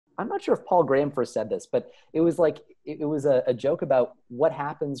I'm not sure if Paul Graham first said this, but it was like, it was a joke about what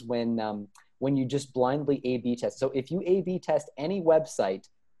happens when you just blindly A/B test. So if you A/B test any website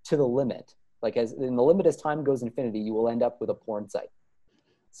to the limit, like as in the limit as time goes infinity, you will end up with a porn site.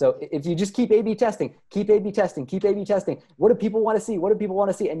 So if you just keep A/B testing, keep A/B testing, keep A/B testing, what do people want to see? What do people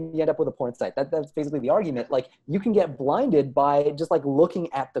want to see? And you end up with a porn site. That's basically the argument. Like you can get blinded by just like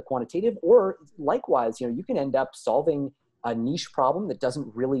looking at the quantitative, or likewise, you can end up solving a niche problem that doesn't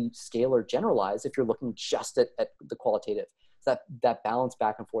really scale or generalize if you're looking just at the qualitative. So that balance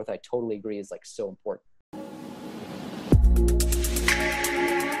back and forth, I totally agree, is like so important.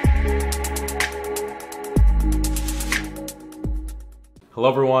 Hello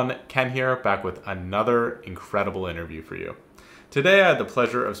everyone, Ken here, back with another incredible interview for you. Today I had the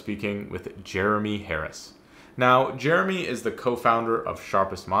pleasure of speaking with Jeremie Harris. Now, Jeremie is the co-founder of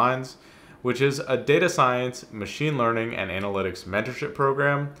Sharpest Minds, which is a data science, machine learning, and analytics mentorship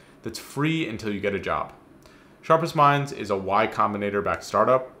program that's free until you get a job. Sharpest Minds is a Y Combinator-backed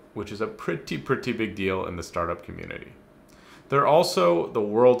startup, which is a pretty big deal in the startup community. They're also the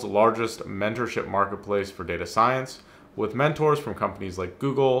world's largest mentorship marketplace for data science, with mentors from companies like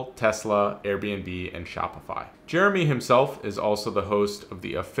Google, Tesla, Airbnb, and Shopify. Jeremie himself is also the host of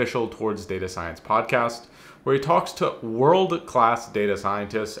the official Towards Data Science podcast, where he talks to world-class data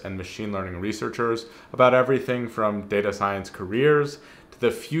scientists and machine learning researchers about everything from data science careers to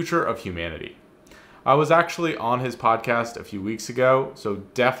the future of humanity. I was actually on his podcast a few weeks ago, so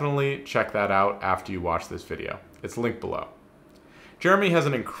definitely check that out after you watch this video. It's linked below. Jeremie has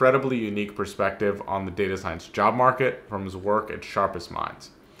an incredibly unique perspective on the data science job market from his work at Sharpest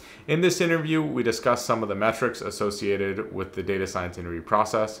Minds. In this interview, we discuss some of the metrics associated with the data science interview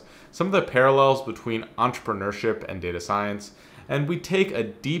process, some of the parallels between entrepreneurship and data science, and we take a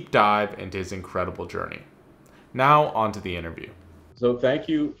deep dive into his incredible journey. Now, on to the interview. So thank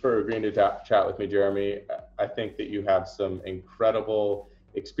you for agreeing to chat with me, Jeremie. I think that you have some incredible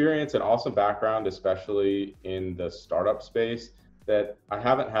experience and awesome background, especially in the startup space, that I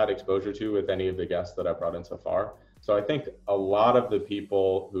haven't had exposure to with any of the guests that I've brought in so far. So I think a lot of the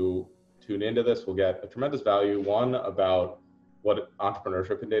people who tune into this will get a tremendous value, one, about what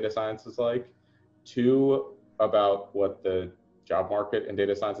entrepreneurship in data science is like, two, about what the job market in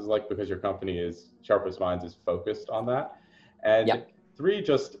data science is like, because your company is, Sharpest Minds, is focused on that. And yep. Three,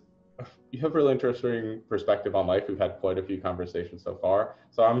 just you have really interesting perspective on life. We've had quite a few conversations so far.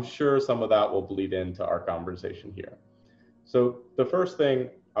 So I'm sure some of that will bleed into our conversation here. So the first thing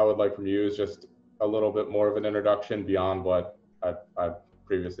I would like from you is just a little bit more of an introduction beyond what I've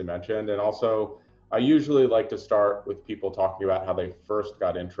previously mentioned. And also, I usually like to start with people talking about how they first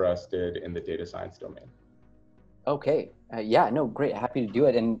got interested in the data science domain. Okay. Yeah, no, great. Happy to do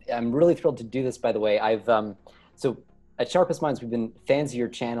it. And I'm really thrilled to do this, by the way. So at Sharpest Minds, we've been fans of your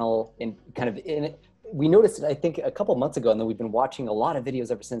channel and we noticed it, I think, a couple months ago, and then we've been watching a lot of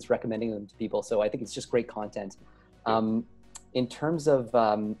videos ever since, recommending them to people. So I think it's just great content. In terms of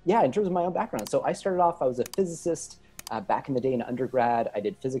my own background. So I started off, I was a physicist back in the day in undergrad. I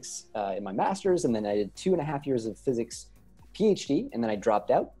did physics in my master's, and then I did 2.5 years of physics PhD, and then I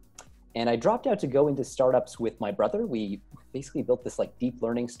dropped out. And I dropped out to go into startups with my brother. We basically built this like deep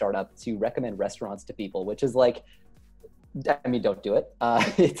learning startup to recommend restaurants to people, which is like, I mean, don't do it.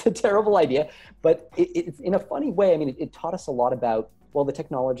 It's a terrible idea, but it's in a funny way. I mean, it taught us a lot about, well, the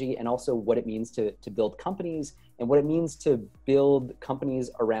technology, and also what it means to build companies, and what it means to build companies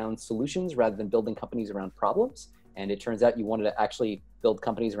around solutions rather than building companies around problems. And it turns out you wanted to actually build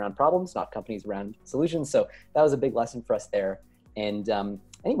companies around problems, not companies around solutions. So that was a big lesson for us there. And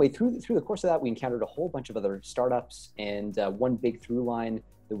anyway, through the course of that, we encountered a whole bunch of other startups. And one big through line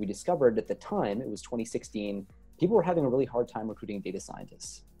that we discovered at the time, it was 2016, people were having a really hard time recruiting data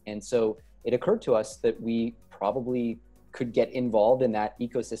scientists. And so it occurred to us that we probably could get involved in that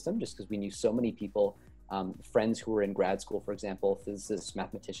ecosystem, just because we knew so many people, friends who were in grad school, for example, physicists,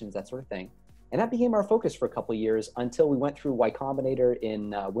 mathematicians, that sort of thing. And that became our focus for a couple of years until we went through Y Combinator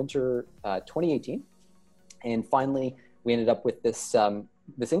in winter 2018. And finally, we ended up with this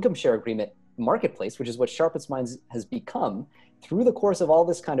income share agreement marketplace, which is what Sharpest Minds has become through the course of all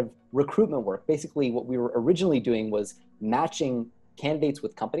this kind of recruitment work. Basically, what we were originally doing was matching candidates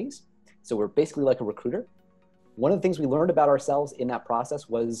with companies. So we're basically like a recruiter. One of the things we learned about ourselves in that process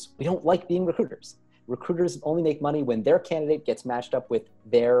was we don't like being recruiters. Recruiters only make money when their candidate gets matched up with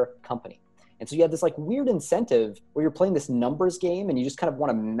their company. And so you have this like weird incentive where you're playing this numbers game and you just kind of want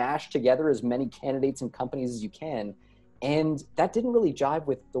to mash together as many candidates and companies as you can. And that didn't really jive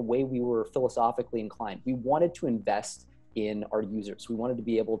with the way we were philosophically inclined. We wanted to invest in our users. We wanted to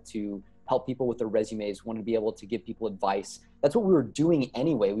be able to help people with their resumes, wanted to be able to give people advice. That's what we were doing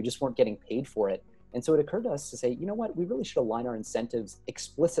anyway. We just weren't getting paid for it. And so it occurred to us to say, you know what, we really should align our incentives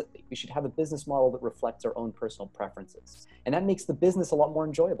explicitly. We should have a business model that reflects our own personal preferences. And that makes the business a lot more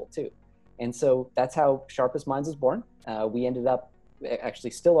enjoyable too. And so that's how Sharpest Minds was born. We ended up,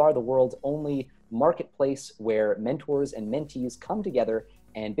 actually still are, the world's only marketplace where mentors and mentees come together,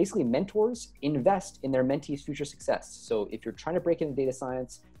 and basically mentors invest in their mentees' future success. So if you're trying to break into data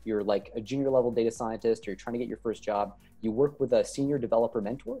science, you're like a junior level data scientist, or you're trying to get your first job, you work with a senior developer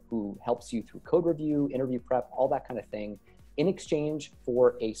mentor who helps you through code review, interview prep, all that kind of thing, in exchange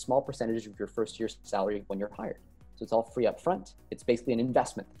for a small percentage of your first year's salary when you're hired. So it's all free up front. It's basically an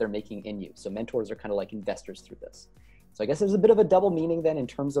investment that they're making in you. So mentors are kind of like investors through this. So I guess there's a bit of a double meaning then in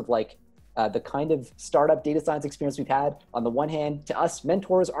terms of like the kind of startup data science experience we've had. On the one hand, to us,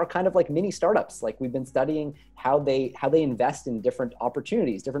 mentors are kind of like mini startups. Like we've been studying how they invest in different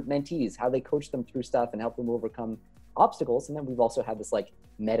opportunities, different mentees, how they coach them through stuff and help them overcome obstacles. And then we've also had this like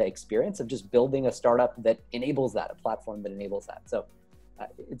meta experience of just building a startup that enables that, a platform that enables that. So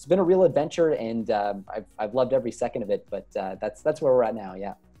it's been a real adventure, and I've loved every second of it, but that's where we're at now.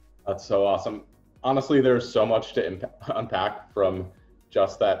 Yeah. That's so awesome. Honestly, there's so much to unpack from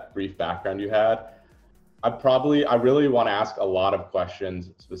just that brief background you had. I really want to ask a lot of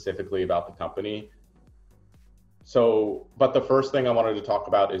questions specifically about the company. But the first thing I wanted to talk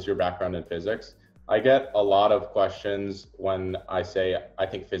about is your background in physics. I get a lot of questions when I say I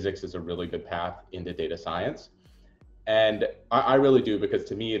think physics is a really good path into data science. And I really do, because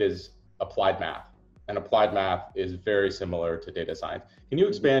to me it is applied math. And applied math is very similar to data science. Can you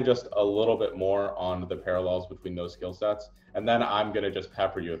expand just a little bit more on the parallels between those skill sets? And then I'm going to just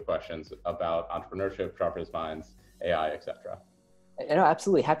pepper you with questions about entrepreneurship, Sharpest Minds, AI, etc. No,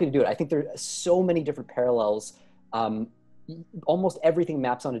 absolutely. Happy to do it. I think there are so many different parallels. Almost everything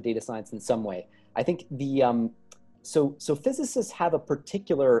maps onto data science in some way. I think so physicists have a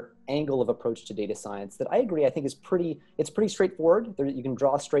particular angle of approach to data science that I agree, I think it's pretty straightforward. You can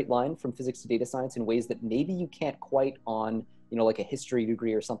draw a straight line from physics to data science in ways that maybe you can't quite on, like a history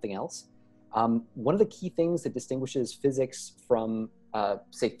degree or something else. One of the key things that distinguishes physics from,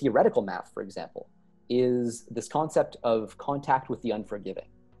 say, theoretical math, for example, is this concept of contact with the unforgiving.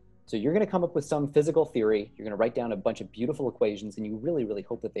 So you're going to come up with some physical theory, you're going to write down a bunch of beautiful equations, and you really, really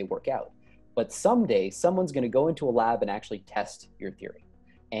hope that they work out. But someday, someone's going to go into a lab and actually test your theory.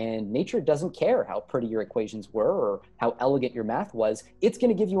 And nature doesn't care how pretty your equations were or how elegant your math was. It's going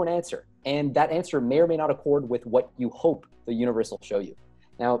to give you an answer. And that answer may or may not accord with what you hope the universe will show you.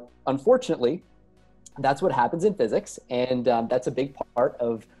 Now, unfortunately, that's what happens in physics. And that's a big part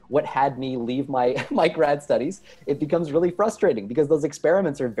of what had me leave my grad studies. It becomes really frustrating because those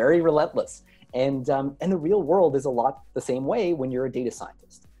experiments are very relentless. And the real world is a lot the same way when you're a data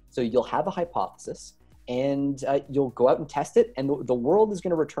scientist. So you'll have a hypothesis, and you'll go out and test it, and the world is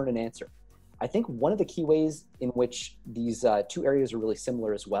going to return an answer. I think one of the key ways in which these two areas are really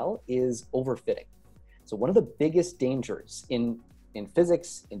similar as well is overfitting. So one of the biggest dangers in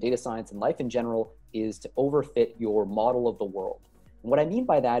physics, in data science, and life in general is to overfit your model of the world. And what I mean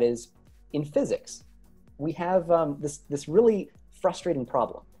by that is, in physics, we have this really frustrating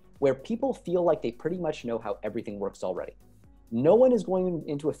problem where people feel like they pretty much know how everything works already. No one is going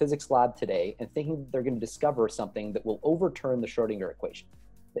into a physics lab today and thinking they're going to discover something that will overturn the Schrodinger equation.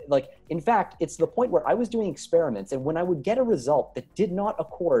 Like, in fact, it's the point where I was doing experiments, and when I would get a result that did not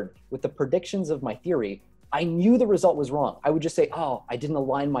accord with the predictions of my theory, I knew the result was wrong. I would just say, oh, I didn't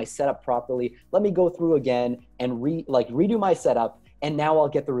align my setup properly. Let me go through again and redo my setup, and now I'll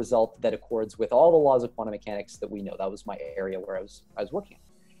get the result that accords with all the laws of quantum mechanics that we know. That was my area where I was working.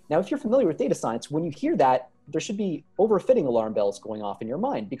 Now, if you're familiar with data science, when you hear that, there should be overfitting alarm bells going off in your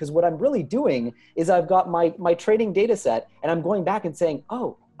mind, because what I'm really doing is I've got my training data set, and I'm going back and saying,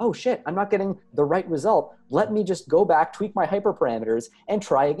 oh shit, I'm not getting the right result. Let me just go back, tweak my hyperparameters, and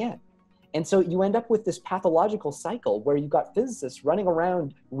try again. And so you end up with this pathological cycle where you've got physicists running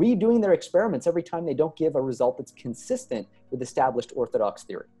around redoing their experiments every time they don't give a result that's consistent with established orthodox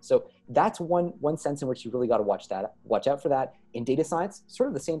theory. So that's one sense in which you really got to watch out for that. In data science, sort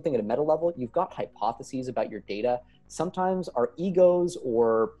of the same thing at a meta level. You've got hypotheses about your data. Sometimes our egos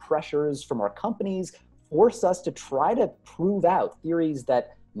or pressures from our companies force us to try to prove out theories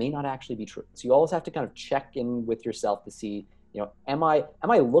that may not actually be true. So you always have to kind of check in with yourself to see, am I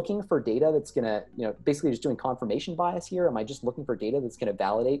looking for data that's going to, basically just doing confirmation bias here? Am I just looking for data that's going to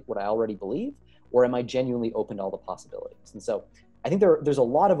validate what I already believe? Or am I genuinely open to all the possibilities? And so I think there's a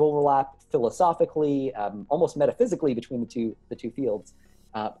lot of overlap philosophically, almost metaphysically between the two fields.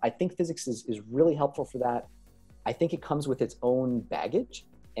 I think physics is really helpful for that. I think it comes with its own baggage.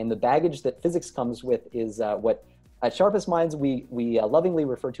 And the baggage that physics comes with is what at Sharpest Minds we lovingly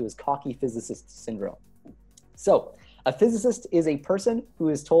refer to as cocky physicist syndrome. So a physicist is a person who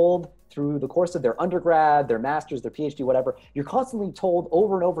is told through the course of their undergrad, their master's, their PhD, whatever, you're constantly told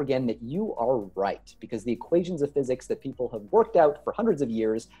over and over again that you are right, because the equations of physics that people have worked out for hundreds of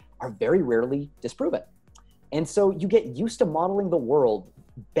years are very rarely disproven. And so you get used to modeling the world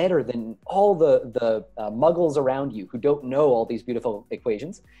better than all the muggles around you who don't know all these beautiful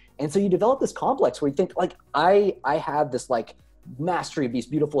equations. And so you develop this complex where you think, like, I have this like mastery of these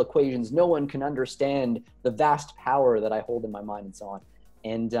beautiful equations. No one can understand the vast power that I hold in my mind, and so on.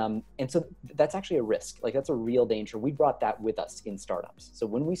 And so that's actually a risk. Like, that's a real danger. We brought that with us in startups. So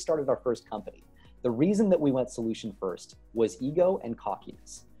when we started our first company, the reason that we went solution first was ego and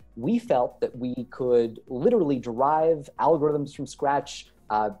cockiness. We felt that we could literally derive algorithms from scratch,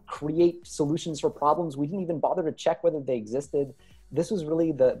 create solutions for problems. We didn't even bother to check whether they existed. This was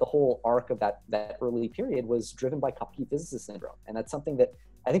really the whole arc of that early period was driven by cocky physicist syndrome. And that's something that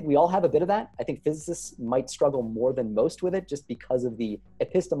I think we all have a bit of that. I think physicists might struggle more than most with it just because of the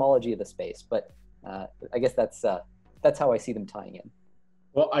epistemology of the space. But I guess that's how I see them tying in.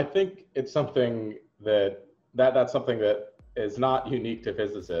 Well, I think it's something that's something that is not unique to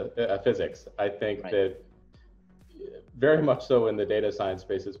physics. I think that very much so in the data science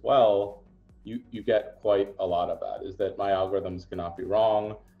space as well, you get quite a lot of that, is that my algorithms cannot be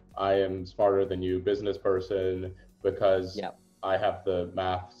wrong. I am smarter than you, business person, because I have the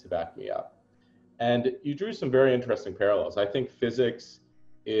math to back me up. And you drew some very interesting parallels. I think physics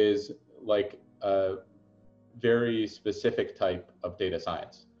is like a very specific type of data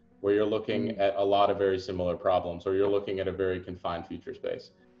science, where you're looking at a lot of very similar problems, or you're looking at a very confined feature space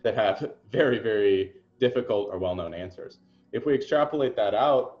that have very, very difficult or well-known answers. If we extrapolate that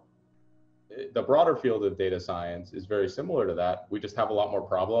out, the broader field of data science is very similar to that. We just have a lot more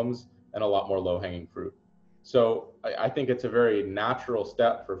problems and a lot more low-hanging fruit. So I think it's a very natural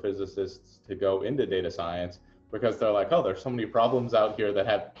step for physicists to go into data science, because they're like, oh, there's so many problems out here that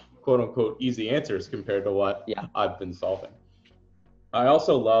have quote unquote easy answers compared to what I've been solving. I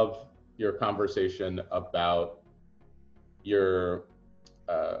also love your conversation about your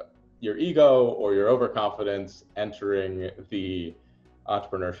ego or your overconfidence entering the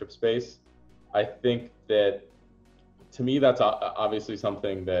entrepreneurship space. I think that, to me, that's obviously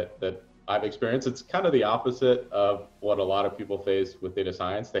something that I've experienced. It's kind of the opposite of what a lot of people face with data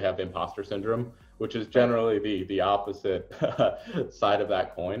science. They have imposter syndrome, which is generally the opposite side of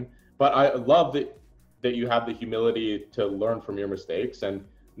that coin. But I love that you have the humility to learn from your mistakes, and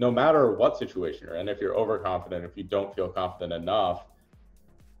no matter what situation you're in, if you're overconfident, if you don't feel confident enough,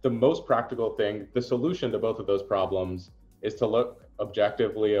 the most practical thing, the solution to both of those problems, is to look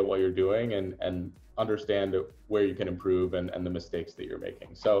objectively at what you're doing and understand where you can improve and the mistakes that you're making.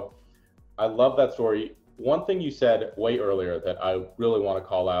 So I love that story. One thing you said way earlier that I really want to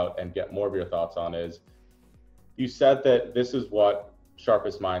call out and get more of your thoughts on is, you said that this is what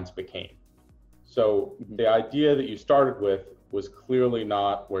Sharpest Minds became. So the idea that you started with was clearly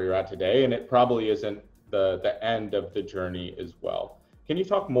not where you're at today, and it probably isn't the end of the journey as well. Can you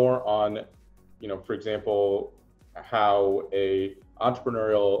talk more on, for example, how a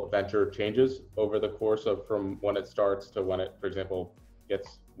entrepreneurial venture changes over the course of from when it starts to when it, for example,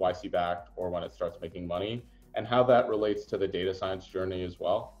 gets YC backed, or when it starts making money, and how that relates to the data science journey as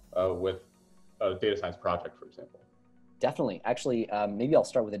well, with a data science project, for example? Definitely. Actually, maybe I'll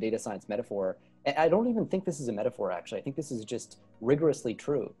start with a data science metaphor. And I don't even think this is a metaphor, actually. I think this is just rigorously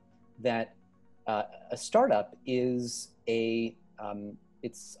true, that a startup is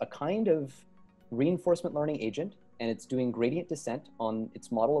it's a kind of reinforcement learning agent, and it's doing gradient descent on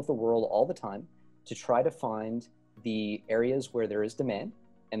its model of the world all the time to try to find the areas where there is demand.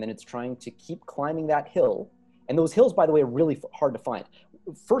 And then it's trying to keep climbing that hill. And those hills, by the way, are really hard to find.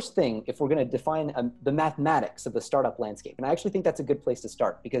 First thing, if we're going to define the mathematics of the startup landscape, and I actually think that's a good place to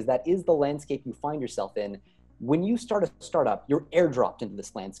start, because that is the landscape you find yourself in. When you start a startup, you're airdropped into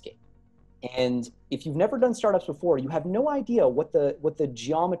this landscape. And if you've never done startups before, you have no idea what the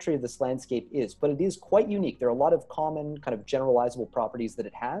geometry of this landscape is, but it is quite unique. There are a lot of common kind of generalizable properties that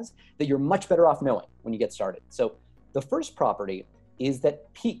it has that you're much better off knowing when you get started. So the first property is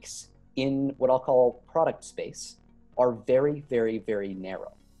that peaks in what I'll call product space are very, very, very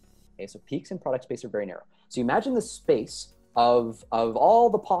narrow. Okay, so peaks in product space are very narrow. So you imagine the space of all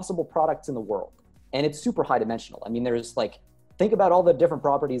the possible products in the world, and it's super high dimensional. I mean, there's like, think about all the different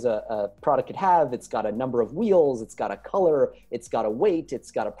properties a product could have. It's got a number of wheels, it's got a color, it's got a weight,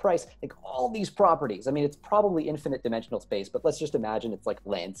 it's got a price, like all these properties. I mean, it's probably infinite dimensional space, but let's just imagine it's like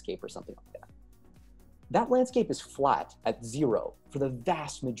landscape or something like that. that landscape is flat at 0 for the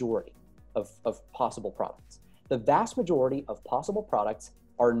vast majority of possible products. The vast majority of possible products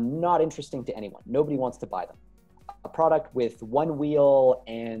are not interesting to anyone. Nobody wants to buy them. A product with one wheel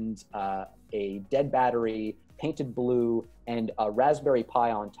and a dead battery, painted blue, and a Raspberry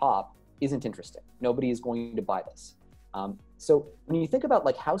Pi on top isn't interesting. Nobody is going to buy this. So when you think about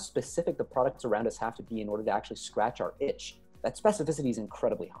like how specific the products around us have to be in order to actually scratch our itch, that specificity is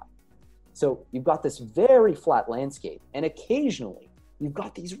incredibly high. So you've got this very flat landscape, and occasionally you've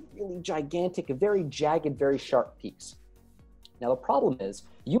got these really gigantic, very jagged, very sharp peaks. Now the problem is,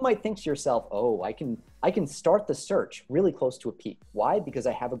 you might think to yourself, oh, I can start the search really close to a peak. Why? Because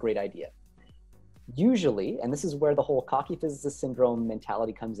I have a great idea. Usually, and this is where the whole cocky physicist syndrome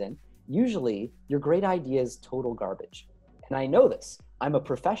mentality comes in, usually your great idea is total garbage. And I know this. I'm a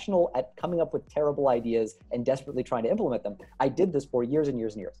professional at coming up with terrible ideas and desperately trying to implement them. I did this for years and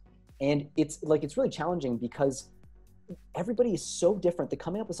years and years. And it's really challenging because everybody is so different that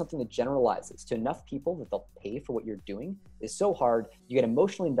coming up with something that generalizes to enough people that they'll pay for what you're doing is so hard. You get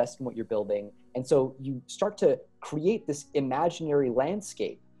emotionally invested in what you're building. And so you start to create this imaginary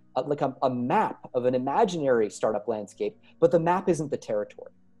landscape, like a map of an imaginary startup landscape, but the map isn't the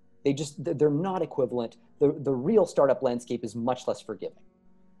territory. They're not equivalent. The real startup landscape is much less forgiving.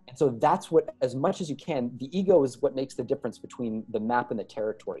 And so that's what, as much as you can, the ego is what makes the difference between the map and the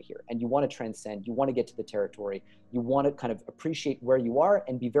territory here. And you want to transcend, you want to get to the territory, you want to kind of appreciate where you are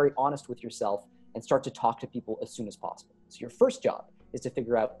and be very honest with yourself and start to talk to people as soon as possible. So your first job is to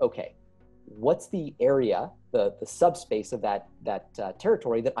figure out, okay, what's the area, the subspace of that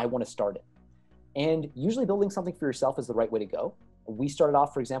territory that I want to start in? And usually building something for yourself is the right way to go. We started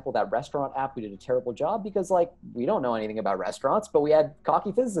off, for example, that restaurant app. We did a terrible job because we don't know anything about restaurants, but we had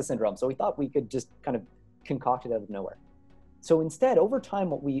cocky physicist syndrome. So we thought we could just kind of concoct it out of nowhere. So instead, over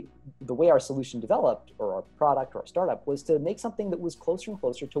time, the way our solution developed, or our product or our startup, was to make something that was closer and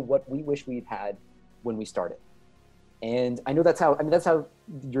closer to what we wish we'd had when we started. And I know that's how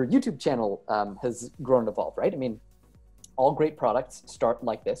your YouTube channel has grown and evolved, right? I mean, all great products start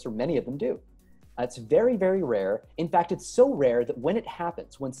like this, or many of them do. It's very, very rare. In fact, it's so rare that when it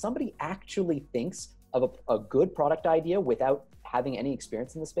happens, when somebody actually thinks of a good product idea without having any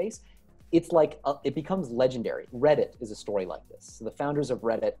experience in the space, it's like it becomes legendary. Reddit is a story like this. So the founders of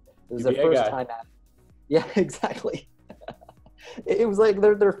Reddit, it was their first time at, yeah, exactly. It was like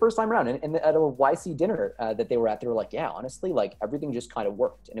their first time around, and at a YC dinner that they were at, they were like, yeah, honestly, like everything just kind of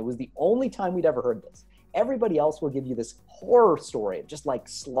worked. And it was the only time we'd ever heard this. Everybody else will give you this horror story of just like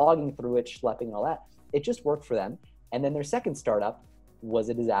slogging through it, schlepping and all that. It just worked for them. And then their second startup was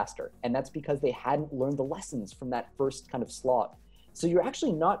a disaster. And that's because they hadn't learned the lessons from that first kind of slog. So you're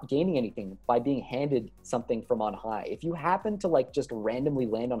actually not gaining anything by being handed something from on high. If you happen to like just randomly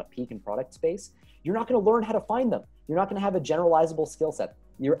land on a peak in product space, you're not going to learn how to find them. You're not going to have a generalizable skill set.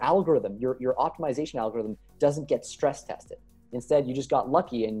 Your algorithm, your optimization algorithm doesn't get stress tested. Instead, you just got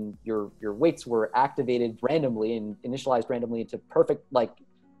lucky and your weights were activated randomly and initialized randomly into perfect, like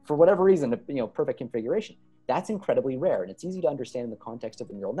for whatever reason, perfect configuration. That's incredibly rare, and it's easy to understand in the context of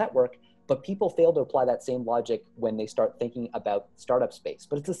a neural network, but people fail to apply that same logic when they start thinking about startup space,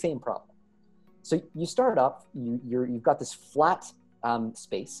 but it's the same problem. So you start up, you've got this flat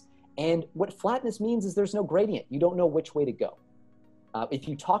space, and what flatness means is there's no gradient. You don't know which way to go. If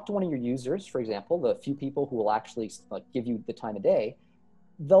you talk to one of your users, for example, the few people who will actually give you the time of day,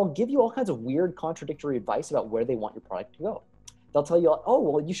 they'll give you all kinds of weird contradictory advice about where they want your product to go. They'll tell you, oh,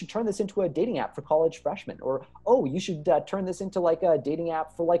 well, you should turn this into a dating app for college freshmen, or, oh, you should turn this into like a dating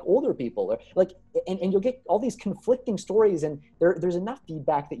app for like older people, or like, and you'll get all these conflicting stories, and there's enough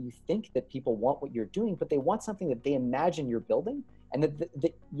feedback that you think that people want what you're doing, but they want something that they imagine you're building, and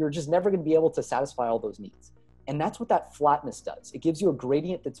that you're just never going to be able to satisfy all those needs. And that's what that flatness does. It gives you a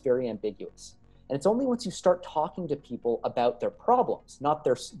gradient that's very ambiguous. And it's only once you start talking to people about their problems, not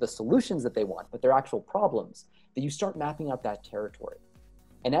the solutions that they want, but their actual problems, that you start mapping out that territory.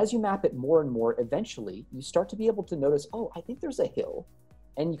 And as you map it more and more, eventually you start to be able to notice, oh, I think there's a hill.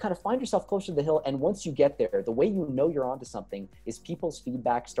 And you kind of find yourself closer to the hill. And once you get there, the way you know you're onto something is people's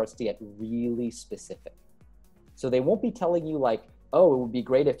feedback starts to get really specific. So they won't be telling you like, oh, it would be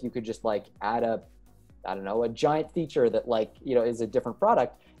great if you could just like add a giant feature that is a different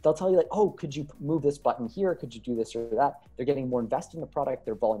product. They'll tell you like, oh, could you move this button here? Could you do this or that? They're getting more invested in the product.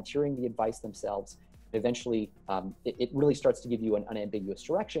 They're volunteering the advice themselves. Eventually, it really starts to give you an unambiguous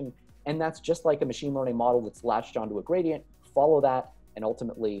direction. And that's just like a machine learning model that's latched onto a gradient. Follow that, and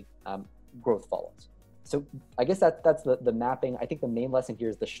ultimately growth follows. So I guess that's the mapping. I think the main lesson here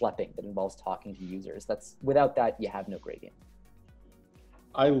is the schlepping that involves talking to users. Without that, you have no gradient.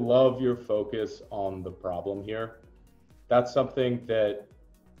 I love your focus on the problem here. That's something that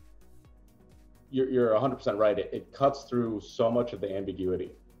you're 100% right. It cuts through so much of the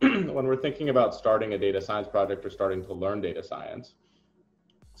ambiguity. When we're thinking about starting a data science project or starting to learn data science,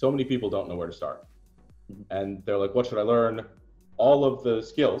 so many people don't know where to start. And they're like, what should I learn? All of the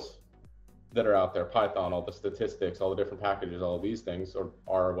skills that are out there, Python, all the statistics, all the different packages, all of these things, or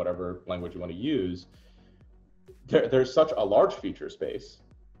R, whatever language you want to use, there's such a large feature space.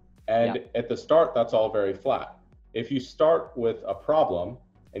 And at the start, that's all very flat. If you start with a problem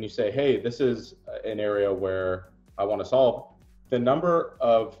and you say, hey, this is an area where I want to solve, the number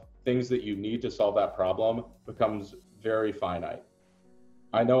of things that you need to solve that problem becomes very finite.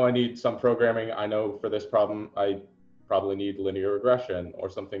 I know I need some programming. I know for this problem, I probably need linear regression or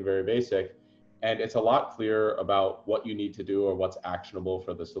something very basic. And it's a lot clearer about what you need to do or what's actionable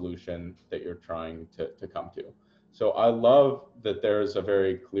for the solution that you're trying to come to. So I love that there's a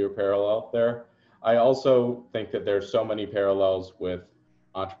very clear parallel there. I also think that there's so many parallels with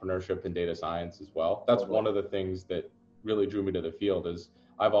entrepreneurship and data science as well. That's one of the things that really drew me to the field. Is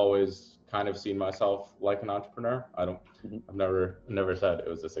I've always kind of seen myself like an entrepreneur. I've never said it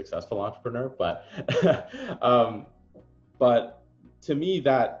was a successful entrepreneur, but but to me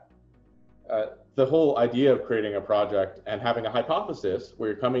that the whole idea of creating a project and having a hypothesis where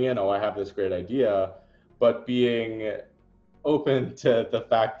you're coming in, oh, I have this great idea, but being open to the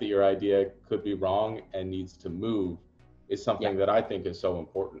fact that your idea could be wrong and needs to move is something that I think is so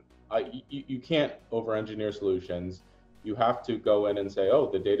important. You can't over-engineer solutions. You have to go in and say, oh,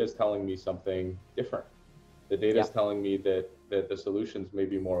 the data is telling me something different. The data is telling me that the solutions may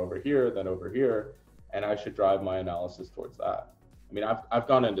be more over here than over here, and I should drive my analysis towards that. I mean, I've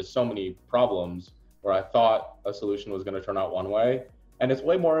gone into so many problems where I thought a solution was going to turn out one way, and it's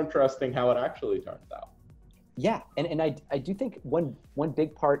way more interesting how it actually turns out. Yeah, and I do think one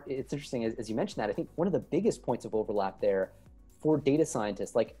big part, it's interesting, as you mentioned that, I think one of the biggest points of overlap there for data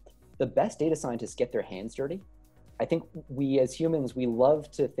scientists, like the best data scientists get their hands dirty. I think we as humans, we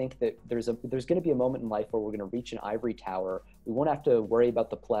love to think that there's going to be a moment in life where we're going to reach an ivory tower. We won't have to worry about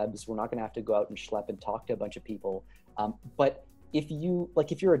the plebs. We're not going to have to go out and schlep and talk to a bunch of people. But if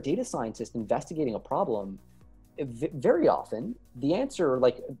you're a data scientist investigating a problem, very often the answer,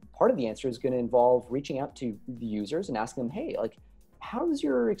 part of the answer is going to involve reaching out to the users and asking them, hey, how's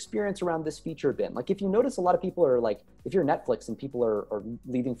your experience around this feature been? Like, if you notice a lot of people are if you're Netflix and people are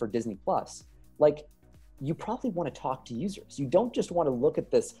leaving for Disney Plus, you probably want to talk to users. You don't just want to look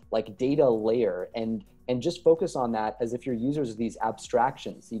at this data layer and just focus on that as if your users are these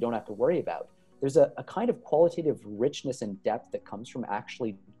abstractions you don't have to worry about. There's a kind of qualitative richness and depth that comes from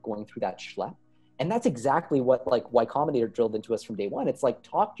actually going through that schlep. And that's exactly what why Combinator drilled into us from day one. It's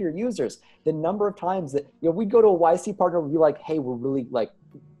talk to your users. The number of times that we'd go to a YC partner and be like, hey, we're really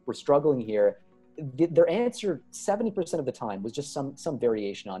we're struggling here. Their answer 70% of the time was just some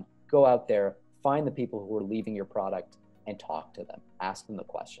variation on go out there, find the people who are leaving your product and talk to them, ask them the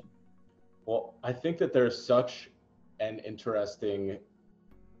question. Well, I think that there's such an interesting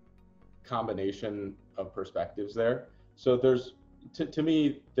combination of perspectives there. So to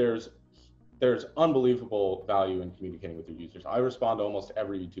me, there's unbelievable value in communicating with your users. I respond to almost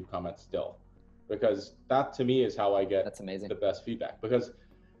every YouTube comment still, because that to me is how I get the best feedback, because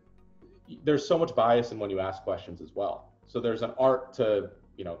there's so much bias in when you ask questions as well. So there's an art to,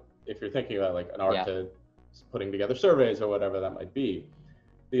 if you're thinking about an art to putting together surveys or whatever that might be.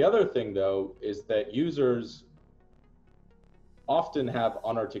 The other thing though, is that users often have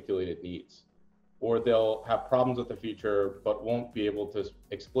unarticulated needs, or they'll have problems with the feature, but won't be able to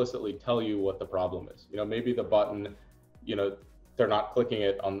explicitly tell you what the problem is. Maybe the button, they're not clicking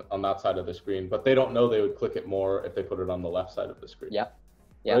it on that side of the screen, but they don't know they would click it more if they put it on the left side of the screen. Yeah.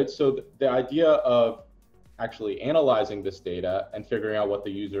 Right. So the idea of actually analyzing this data and figuring out what the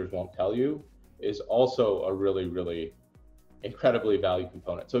users won't tell you is also a really, really incredibly valuable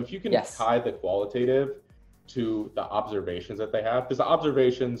component. So if you can tie the qualitative to the observations that they have, because the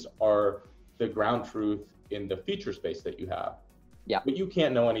observations are the ground truth in the feature space that you have. Yeah. But you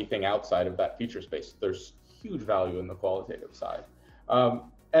can't know anything outside of that feature space. There's huge value in the qualitative side.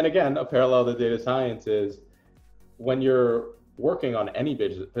 And again, a parallel to data science is when you're working on any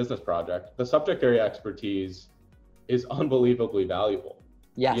business project, the subject area expertise is unbelievably valuable.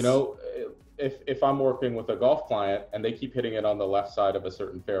 Yes. If I'm working with a golf client and they keep hitting it on the left side of a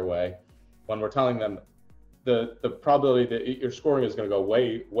certain fairway, when we're telling them the probability that your scoring is going to go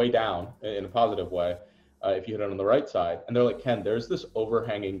way down in a positive way if you hit it on the right side, and they're like, Ken, there's this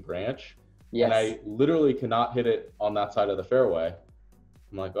overhanging branch, and I literally cannot hit it on that side of the fairway.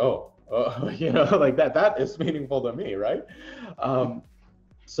 I'm like, that is meaningful to me, right?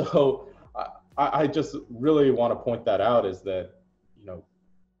 So I just really want to point that out, is that,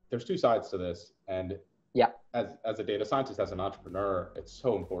 there's two sides to this. And Yeah. As a data scientist, as an entrepreneur, it's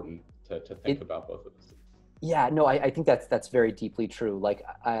so important to think about both of those. Yeah, no, I think that's very deeply true. Like,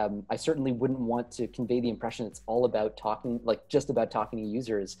 I certainly wouldn't want to convey the impression it's all about talking, like just about talking to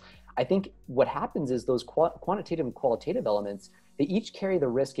users. I think what happens is those quantitative and qualitative elements, they each carry the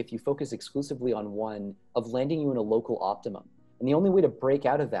risk, if you focus exclusively on one, of landing you in a local optimum. And the only way to break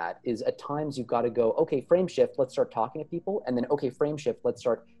out of that is, at times you've got to go, okay, frame shift, let's start talking to people. And then, okay, frame shift, let's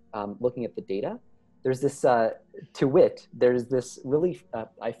start looking at the data. There's this, to wit, there's this really,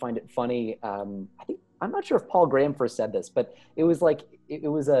 I find it funny, I'm not sure if Paul Graham first said this, but it was like,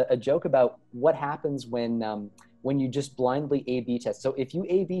 it was a joke about what happens when you just blindly A/B test. So if you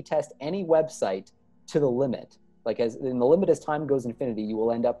A/B test any website to the limit, like in the limit as time goes infinity, you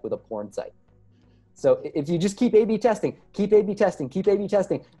will end up with a porn site. So if you just keep A/B testing, keep A/B testing, keep A/B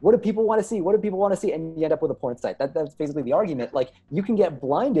testing, what do people want to see? What do people want to see? And you end up with a porn site. That's basically the argument. Like, you can get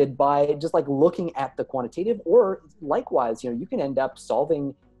blinded by just like looking at the quantitative, or likewise, you can end up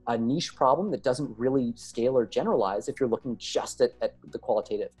solving a niche problem that doesn't really scale or generalize if you're looking just at the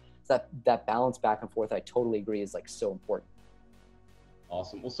qualitative. So that balance back and forth, I totally agree, is like so important.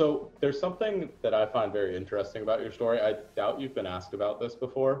 Awesome. Well, so there's something that I find very interesting about your story. I doubt you've been asked about this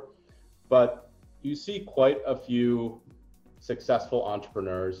before, but you see quite a few successful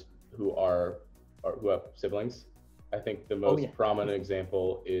entrepreneurs who have siblings. I think the most prominent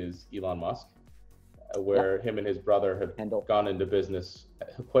example is Elon Musk, where him and his brother have gone into business,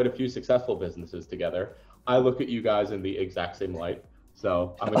 quite a few successful businesses together. I look at you guys in the exact same light,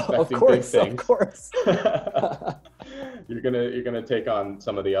 so I'm expecting big things. Of course. You're gonna take on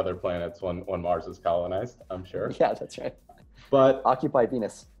some of the other planets when Mars is colonized, I'm sure. Yeah, that's right. But occupy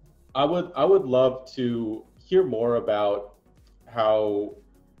Venus. I would love to hear more about how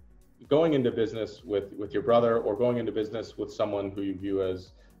going into business with your brother, or going into business with someone who you view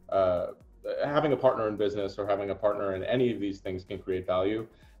as having a partner in business, or having a partner in any of these things, can create value.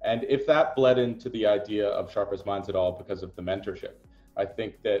 And if that bled into the idea of Sharpest Minds at all because of the mentorship. I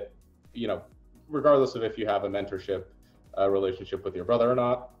think that, regardless of if you have a mentorship relationship with your brother or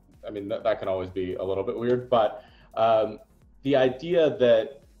not, I mean, that can always be a little bit weird, but the idea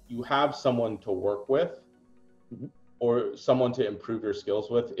that you have someone to work with, or someone to improve your skills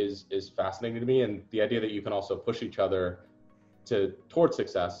with, is fascinating to me. And the idea that you can also push each other towards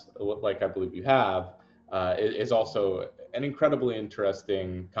success, like I believe you have, is also an incredibly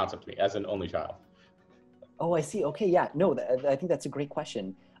interesting concept to me as an only child. Oh, I see. Okay, yeah. No, I think that's a great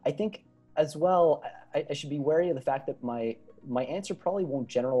question. I think as well, I should be wary of the fact that my answer probably won't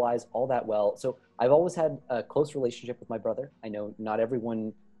generalize all that well. So I've always had a close relationship with my brother. I know not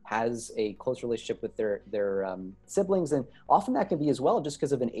everyone has a close relationship with their siblings, and often that can be as well just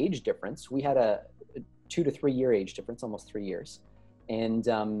because of an age difference. We had a 2 to 3 year age difference, almost 3 years. And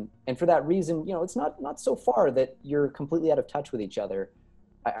for that reason, it's not so far that you're completely out of touch with each other.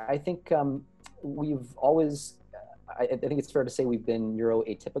 I think we've always, I think it's fair to say we've been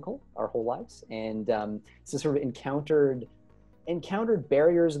neuroatypical our whole lives. And so sort of encountered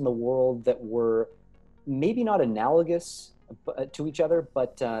barriers in the world that were maybe not analogous to each other,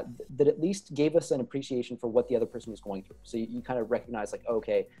 but that at least gave us an appreciation for what the other person was going through. So you kind of recognize, like,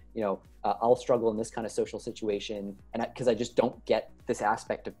 okay, I'll struggle in this kind of social situation, and because I just don't get this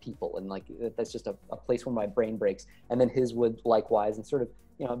aspect of people, and like that's just a place where my brain breaks. And then his would likewise, and sort of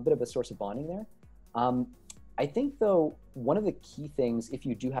a bit of a source of bonding there. I think though, one of the key things, if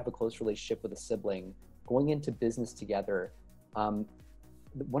you do have a close relationship with a sibling, going into business together,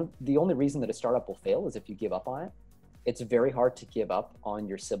 the only reason that a startup will fail is if you give up on it. It's very hard to give up on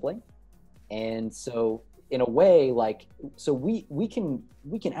your sibling. And so in a way, like, so we can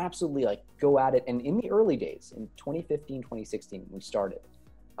absolutely like go at it. And in the early days, in 2015, 2016, when we started,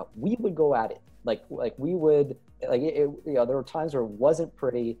 we would go at it. Like we would, like, there were times where it wasn't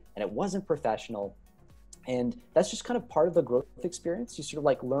pretty and it wasn't professional. And that's just kind of part of the growth experience. You sort of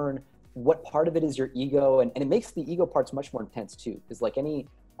like learn what part of it is your ego, and it makes the ego parts much more intense too. Because like any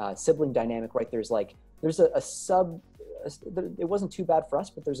sibling dynamic, right, there's it wasn't too bad for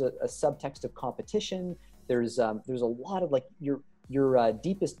us, but there's a subtext of competition. There's a lot of like your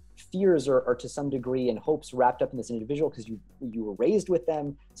deepest fears are to some degree and hopes wrapped up in this individual because you were raised with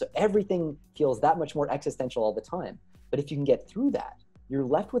them. So everything feels that much more existential all the time. But if you can get through that, you're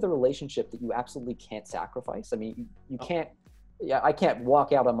left with a relationship that you absolutely can't sacrifice. I mean, you can't. Yeah, I can't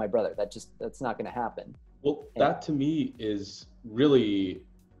walk out on my brother. That's not going to happen. Well, that to me is really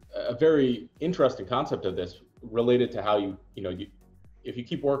a very interesting concept of this, related to how if you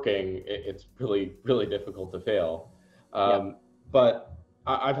keep working, it's really, really difficult to fail. But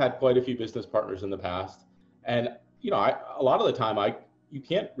I've had quite a few business partners in the past, and a lot of the time you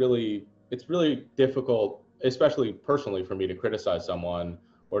can't really. It's really difficult, especially personally, for me to criticize someone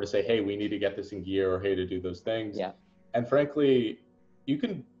or to say, "Hey, we need to get this in gear," or "Hey, to do those things." Yeah. And frankly, you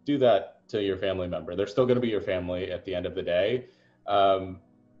can do that to your family member. They're still going to be your family at the end of the day. Um,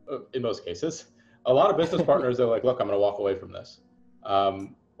 in most cases, a lot of business partners are like, "Look, I'm going to walk away from this."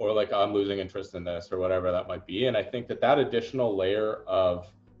 Or like, I'm losing interest in this, or whatever that might be. And I think that additional layer of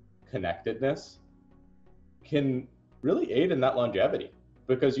connectedness can really aid in that longevity,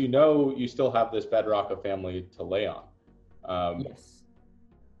 because you still have this bedrock of family to lay on. Yes.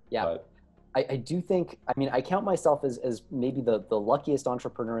 Yeah. But I do think, I mean, I count myself as maybe the luckiest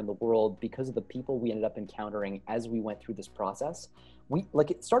entrepreneur in the world because of the people we ended up encountering as we went through this process.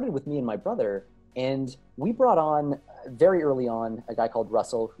 It started with me and my brother, and we brought on very early on a guy called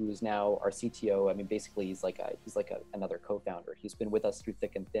Russell, who is now our CTO. I mean, basically he's another co-founder. He's been with us through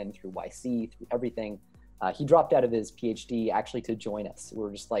thick and thin, through YC, through everything. He dropped out of his PhD actually to join us. We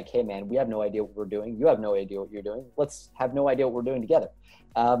were just like, hey man, we have no idea what we're doing. You have no idea what you're doing. Let's have no idea what we're doing together.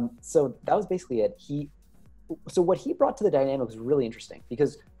 So that was basically it. So what he brought to the dynamic was really interesting,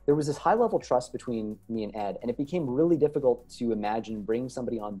 because there was this high level trust between me and Ed, and it became really difficult to imagine bringing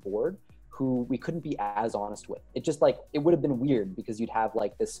somebody on board who we couldn't be as honest with. It just it would have been weird, because you'd have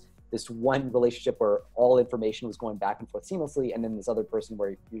this one relationship where all information was going back and forth seamlessly, and then this other person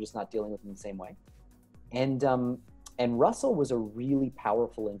where you're just not dealing with them the same way. And Russell was a really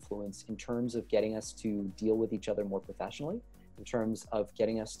powerful influence in terms of getting us to deal with each other more professionally, in terms of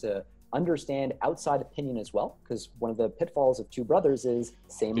getting us to understand outside opinion as well, because one of the pitfalls of two brothers is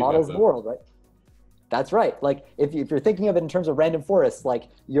same models of the world, right? That's right. Like if you're thinking of it in terms of random forests, like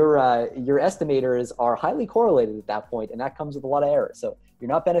your estimators are highly correlated at that point, and that comes with a lot of error. So you're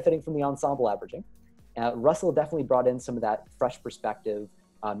not benefiting from the ensemble averaging. Russell definitely brought in some of that fresh perspective.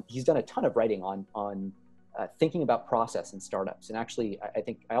 He's done a ton of writing on thinking about process in startups. And actually, I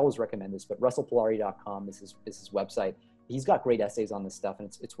think I always recommend this, but russellpolari.com is his website. He's got great essays on this stuff,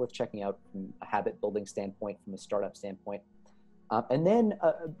 and it's worth checking out from a habit building standpoint, from a startup standpoint. And then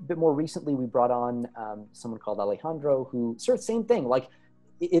a bit more recently, we brought on someone called Alejandro, who sort of same thing. Like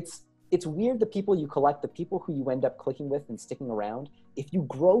it's weird, the people you collect, the people who you end up clicking with and sticking around. If you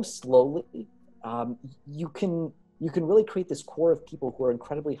grow slowly, you can really create this core of people who are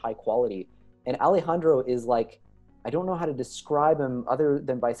incredibly high quality. And Alejandro is like, I don't know how to describe him other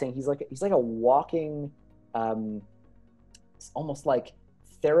than by saying he's like a walking, almost like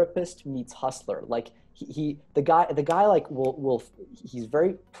therapist meets hustler. Like the guy like will he's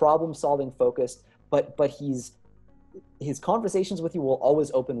very problem solving focused, but his conversations with you will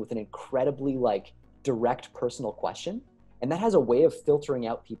always open with an incredibly like direct personal question, and that has a way of filtering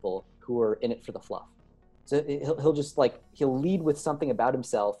out people who are in it for the fluff. So he'll lead with something about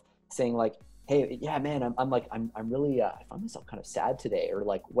himself, saying like, hey, yeah, man, I'm really, I find myself kind of sad today, or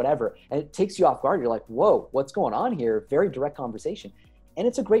like whatever. And it takes you off guard. You're like, whoa, what's going on here? Very direct conversation. And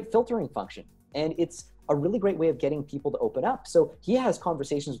it's a great filtering function. And it's a really great way of getting people to open up. So he has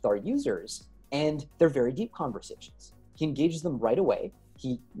conversations with our users, and they're very deep conversations. He engages them right away.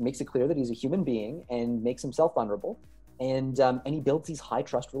 He makes it clear that he's a human being and makes himself vulnerable. And he builds these high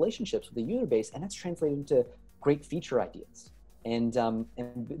trust relationships with the user base, and that's translated into great feature ideas. And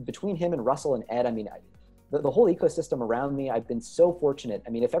between him and Russell and Ed, I mean, the whole ecosystem around me, I've been so fortunate. I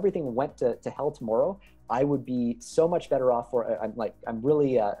mean, if everything went to hell tomorrow, I would be so much better off. I'm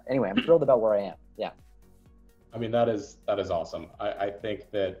really, anyway, I'm thrilled about where I am. Yeah. I mean, that is awesome. I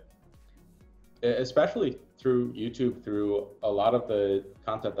think that, especially through YouTube, through a lot of the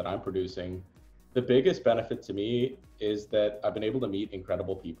content that I'm producing, the biggest benefit to me is that I've been able to meet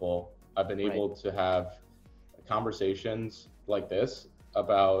incredible people. I've been able to have conversations like this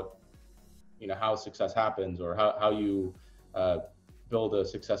about, how success happens, or how you build a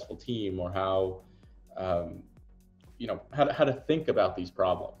successful team, or how how to think about these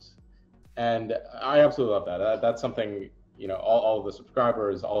problems. And I absolutely love that. That's something, all of the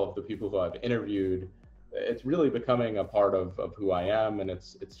subscribers, all of the people who I've interviewed, it's really becoming a part of who I am, and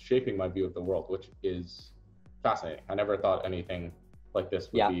it's shaping my view of the world, which is fascinating. I never thought anything like this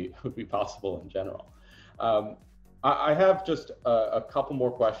would be possible in general. I have just a couple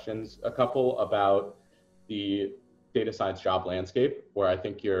more questions, a couple about the data science job landscape, where I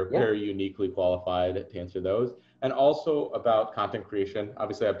think you're very uniquely qualified to answer those, and also about content creation.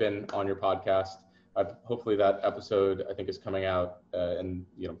 Obviously, I've been on your podcast. Hopefully that episode, I think, is coming out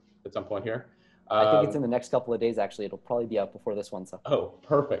at some point here. I think it's in the next couple of days, actually. It'll probably be out before this one. So. Oh,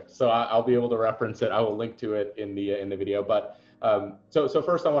 perfect. So I'll be able to reference it. I will link to it in the video. But So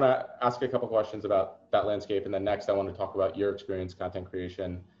first, I want to ask a couple questions about that landscape, and then next, I want to talk about your experience with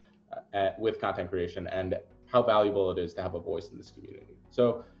content creation and how valuable it is to have a voice in this community.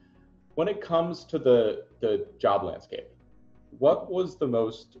 So, when it comes to the job landscape, what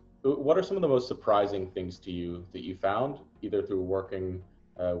are some of the most surprising things to you that you found, either through working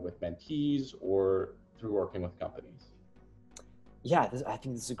with mentees or through working with companies? Yeah, I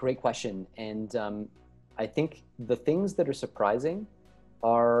think this is a great question. And I think the things that are surprising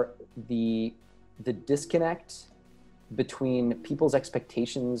are the disconnect between people's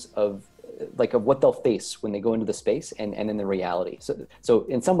expectations of what they'll face when they go into the space and in the reality. So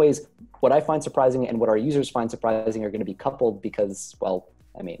in some ways, what I find surprising and what our users find surprising are going to be coupled because, well,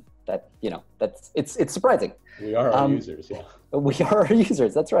 I mean, it's surprising. We are our users, yeah. We are our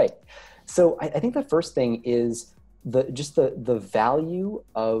users, that's right. So I think the first thing is the value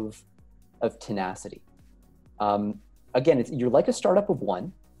of tenacity. Again, you're like a startup of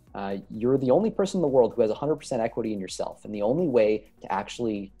one. You're the only person in the world who has 100% equity in yourself, and the only way to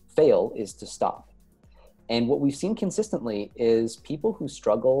actually fail is to stop. And what we've seen consistently is people who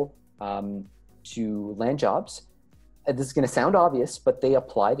struggle to land jobs. And this is going to sound obvious, but they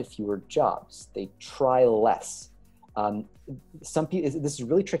apply to fewer jobs. They try less. Some people, this is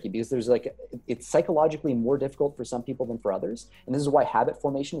really tricky because it's psychologically more difficult for some people than for others. And this is why habit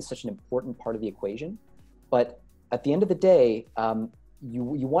formation is such an important part of the equation. But at the end of the day, you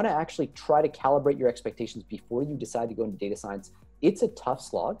want to actually try to calibrate your expectations before you decide to go into data science. It's a tough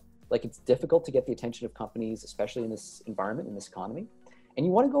slog. It's difficult to get the attention of companies, especially in this environment, in this economy. And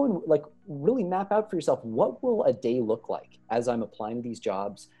you want to go and really map out for yourself, what will a day look like as I'm applying to these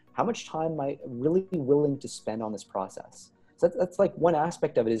jobs? How much time am I really willing to spend on this process? So that's one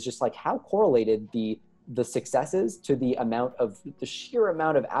aspect of it, is just how correlated the successes to the sheer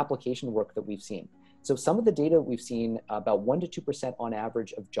amount of application work that we've seen. So some of the data we've seen, about 1% to 2% on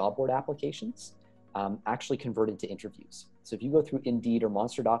average of job board applications actually converted to interviews. So if you go through Indeed or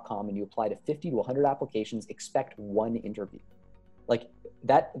Monster.com and you apply to 50 to 100 applications, expect one interview.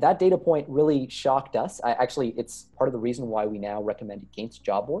 That data point really shocked us. It's part of the reason why we now recommend against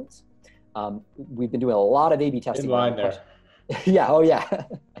job boards. We've been doing a lot of A/B testing. In line there. Yeah. Oh yeah.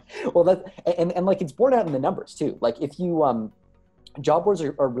 Well, it's borne out in the numbers too. If you, job boards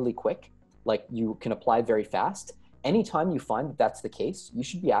are really quick. You can apply very fast. Anytime you find that that's the case, you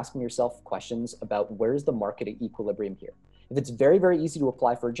should be asking yourself questions about where's the market equilibrium here. If it's very, very easy to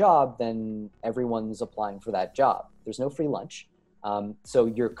apply for a job, then everyone's applying for that job. There's no free lunch. So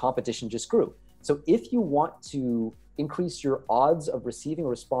your competition just grew. So if you want to increase your odds of receiving a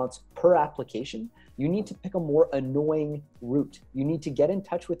response per application, you need to pick a more annoying route. You need to get in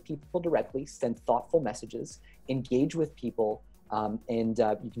touch with people directly, send thoughtful messages, engage with people, and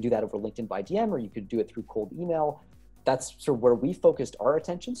you can do that over LinkedIn by DM, or you could do it through cold email. That's sort of where we focused our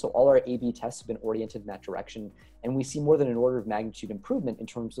attention. So all our A/B tests have been oriented in that direction. And we see more than an order of magnitude improvement in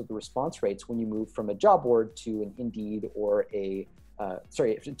terms of the response rates when you move from a job board to an Indeed or to a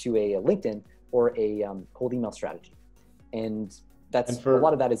LinkedIn or a cold email strategy. And a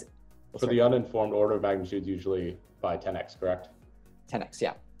lot of that is... For the uninformed, order of magnitude is usually by 10x, correct? 10x,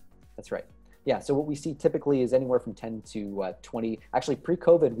 yeah, that's right. Yeah, so what we see typically is anywhere from 10 to 20. Actually,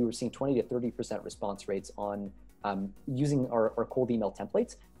 pre-COVID, we were seeing 20 to 30% response rates on using our cold email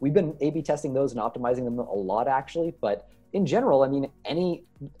templates. We've been A/B testing those and optimizing them a lot, actually. But in general, I mean,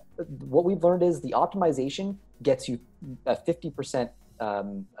 what we've learned is the optimization gets you a 50%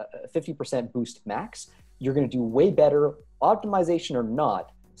 boost max. You're going to do way better, optimization or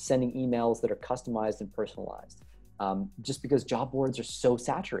not, sending emails that are customized and personalized. Just because job boards are so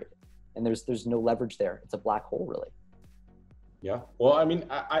saturated, and there's no leverage there. It's a black hole, really. Yeah. Well, I mean,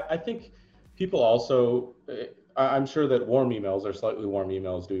 I think people also, I'm sure that warm emails or slightly warm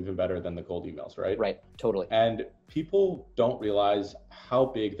emails do even better than the cold emails, right? Right, totally. And people don't realize how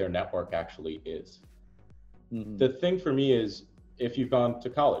big their network actually is. Mm-hmm. The thing for me is, if you've gone to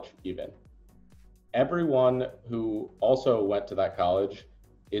college even, everyone who also went to that college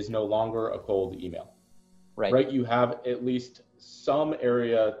is no longer a cold email. Right? You have at least some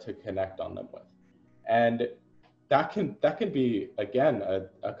area to connect on them with. And that can be, again,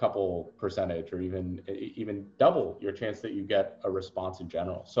 a couple percentage or even double your chance that you get a response in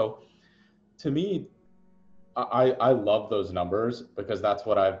general. So to me, I love those numbers because that's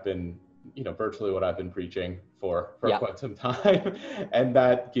what I've been, virtually what I've been preaching for quite some time. And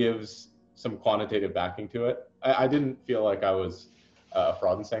that gives some quantitative backing to it. I didn't feel like I was a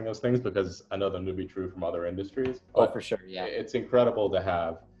fraud in saying those things because I know them to be true from other industries. Oh, for sure, yeah. It's incredible to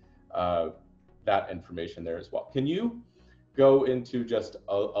have that information there as well. Can you go into just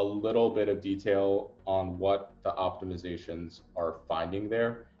a little bit of detail on what the optimizations are finding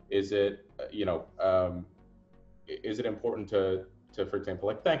there? Is it, is it important to, for example,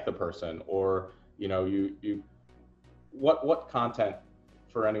 like thank the person, or, what content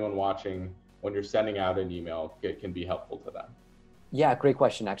for anyone watching when you're sending out an email can be helpful to them? Yeah, great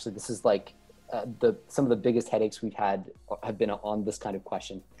question. Actually, this is like some of the biggest headaches we've had have been on this kind of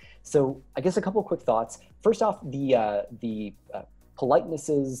question. So I guess a couple of quick thoughts. First off, the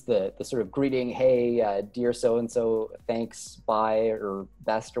politenesses, the sort of greeting, hey, dear so-and-so, thanks, bye, or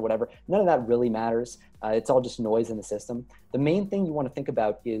best, or whatever, none of that really matters. It's all just noise in the system. The main thing you want to think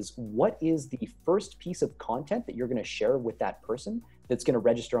about is what is the first piece of content that you're going to share with that person that's going to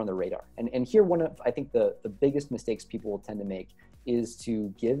register on the radar. And here, one of, I think, the biggest mistakes people will tend to make is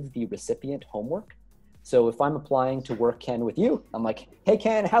to give the recipient homework. So if I'm applying to work, Ken, with you, I'm like, hey,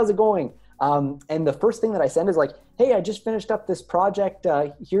 Ken, how's it going? And the first thing that I send is like, hey, I just finished up this project.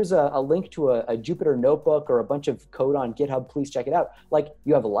 Here's a link to a Jupyter notebook or a bunch of code on GitHub. Please check it out. Like,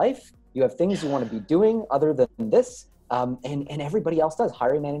 you have a life, you have things you want to be doing other than this. And everybody else does.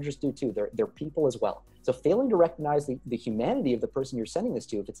 Hiring managers do too. They're people as well. So failing to recognize the humanity of the person you're sending this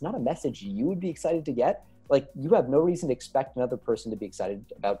to, if it's not a message you would be excited to get, like, you have no reason to expect another person to be excited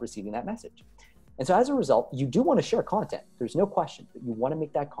about receiving that message. And so as a result, you do want to share content. There's no question, but you want to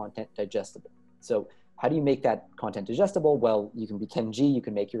make that content digestible. So how do you make that content digestible? Well, you can be Ken G, you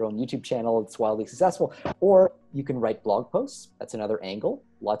can make your own YouTube channel, it's wildly successful, or you can write blog posts. That's another angle,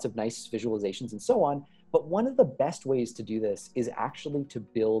 lots of nice visualizations and so on. But one of the best ways to do this is actually to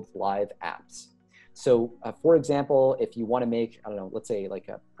build live apps. So for example, if you want to make, I don't know, let's say like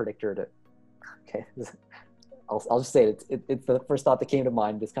a predictor to, okay, I'll just say it's the first thought that came to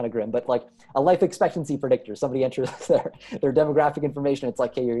mind. It's kind of grim, but like a life expectancy predictor. Somebody enters their demographic information. It's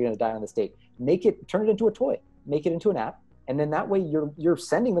like, hey, you're going to die on this date. Turn it into a toy. Make it into an app, and then that way you're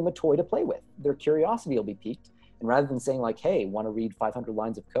sending them a toy to play with. Their curiosity will be piqued, and rather than saying like, hey, want to read 500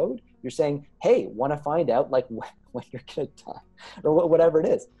 lines of code, you're saying, hey, want to find out like when you're going to die, or whatever it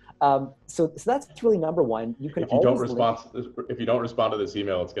is. So that's really number one. You can if you don't respond to this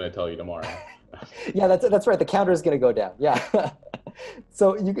email, it's going to tell you tomorrow. Yeah, that's right. The counter is going to go down. Yeah.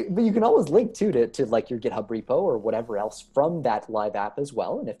 So you can always link to like your GitHub repo or whatever else from that live app as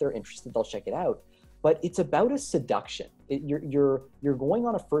well. And if they're interested, they'll check it out. But it's about a seduction. You're going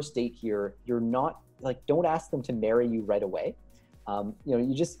on a first date here. You're not like, don't ask them to marry you right away.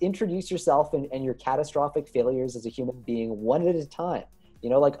 You just introduce yourself and your catastrophic failures as a human being one at a time.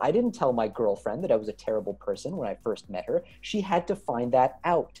 Like, I didn't tell my girlfriend that I was a terrible person when I first met her. She had to find that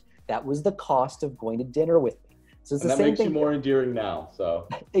out. That was the cost of going to dinner with me. So it's the same thing. That makes you more endearing now. So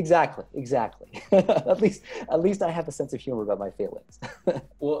exactly. at least I have a sense of humor about my failings.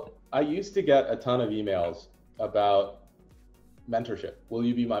 Well, I used to get a ton of emails about mentorship. Will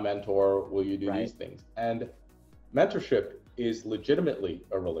you be my mentor? Will you do these things? And mentorship is legitimately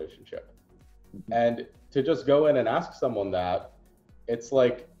a relationship. Mm-hmm. And to just go in and ask someone that, it's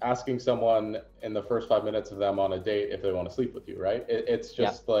like asking someone in the first 5 minutes of them on a date if they want to sleep with you, right? It's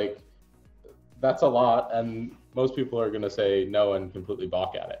just like, that's a lot. And most people are going to say no and completely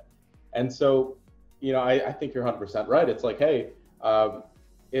balk at it. And so, I think you're 100% right. It's like, hey,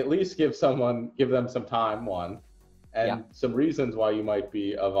 at least give them some time, and some reasons why you might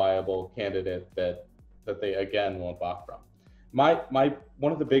be a viable candidate that they, again, won't balk from.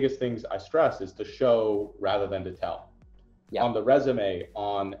 One of the biggest things I stress is to show rather than to tell. Yeah. On the resume,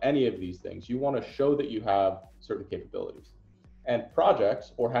 on any of these things, you want to show that you have certain capabilities. And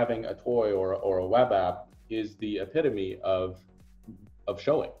projects, or having a toy or a web app, is the epitome of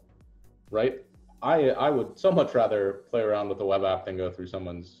showing, right? I would so much rather play around with a web app than go through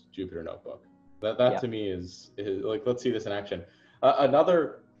someone's Jupyter notebook. That to me is like, let's see this in action.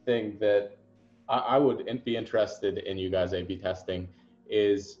 Another thing that I would be interested in you guys A/B testing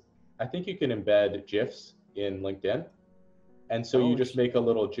is, I think you can embed GIFs in LinkedIn. And so you just make a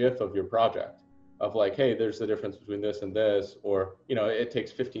little GIF of your project of like, hey, there's the difference between this and this, or, it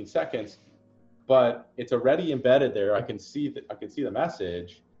takes 15 seconds, but it's already embedded there. I can see the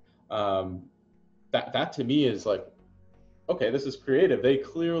message. That to me is like, okay, this is creative. They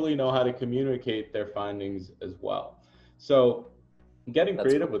clearly know how to communicate their findings as well. So getting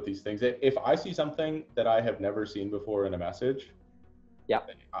creative with these things. If I see something that I have never seen before in a message,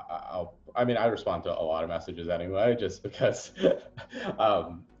 I respond to a lot of messages anyway, just because, I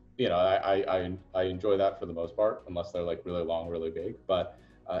enjoy that for the most part, unless they're like really long, really big. But,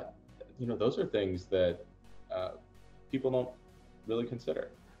 those are things that people don't really consider.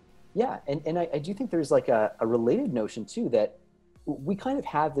 Yeah, and I do think there's like a related notion too, that we kind of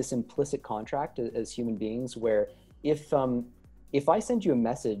have this implicit contract as human beings where if I send you a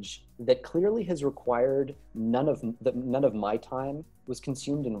message that clearly has required none of my time was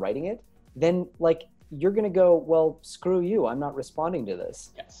consumed in writing it, then like you're going to go, well, screw you, I'm not responding to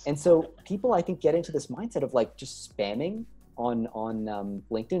this. Yes. And so people, I think, get into this mindset of like just spamming on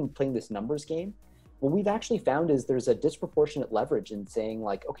LinkedIn, playing this numbers game. What we've actually found is there's a disproportionate leverage in saying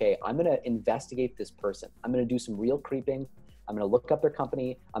like, okay, I'm going to investigate this person. I'm going to do some real creeping. I'm going to look up their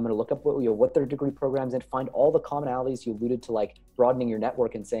company. I'm going to look up what their degree programs and find all the commonalities. You alluded to like broadening your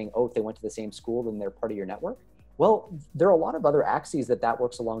network and saying, oh, if they went to the same school, then they're part of your network. Well, there are a lot of other axes that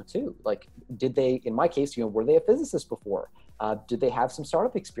works along too. Like, did they, in my case, were they a physicist before? Did they have some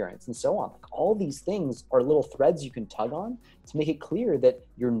startup experience and so on? Like, all these things are little threads you can tug on to make it clear that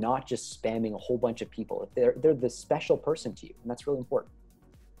you're not just spamming a whole bunch of people. They're the special person to you, and that's really important.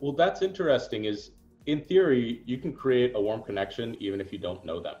 Well, that's interesting. Is in theory, you can create a warm connection even if you don't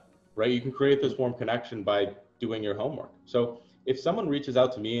know them, right? You can create this warm connection by doing your homework. So if someone reaches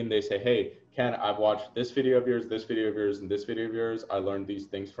out to me and they say, hey, Ken, I've watched this video of yours, this video of yours, and this video of yours, I learned these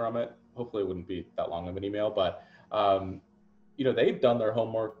things from it. Hopefully it wouldn't be that long of an email, but they've done their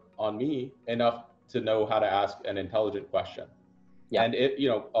homework on me enough to know how to ask an intelligent question. Yeah. And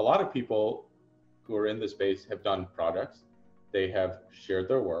a lot of people who are in this space have done projects, they have shared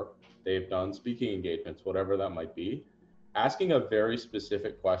their work, they've done speaking engagements, whatever that might be. Asking a very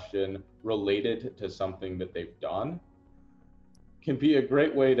specific question related to something that they've done can be a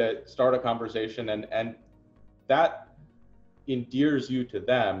great way to start a conversation, and that endears you to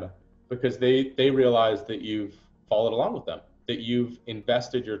them because they realize that you've followed along with them, that you've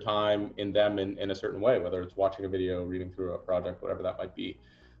invested your time in them in a certain way, whether it's watching a video, reading through a project, whatever that might be.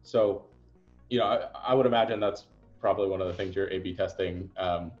 So, I would imagine that's probably one of the things your A/B testing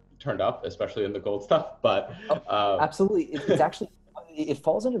turned up, especially in the gold stuff. But absolutely, it's actually, it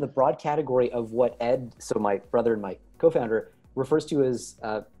falls into the broad category of what Ed, so my brother and my co-founder, refers to as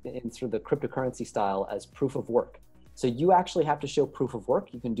in sort of the cryptocurrency style as proof of work. So you actually have to show proof of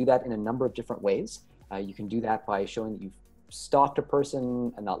work. You can do that in a number of different ways. You can do that by showing that you've stalked a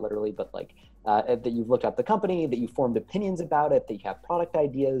person, and not literally, but like that you've looked up the company, that you formed opinions about it, that you have product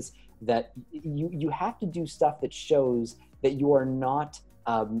ideas, that you have to do stuff that shows that you are not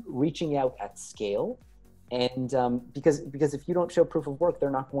reaching out at scale. And because if you don't show proof of work, they're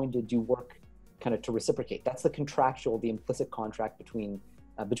not going to do work kind of to reciprocate. That's the implicit contract between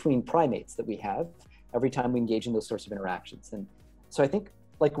primates that we have every time we engage in those sorts of interactions. And so I think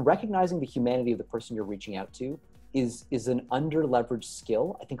like recognizing the humanity of the person you're reaching out to is an under-leveraged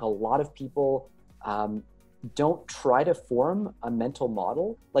skill. I think a lot of people don't try to form a mental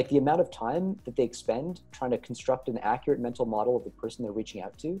model. Like the amount of time that they expend trying to construct an accurate mental model of the person they're reaching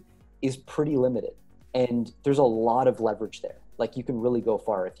out to is pretty limited. And there's a lot of leverage there. Like you can really go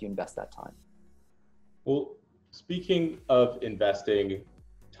far if you invest that time. Well, speaking of investing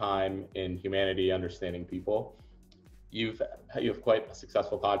time in humanity, understanding people, you have quite a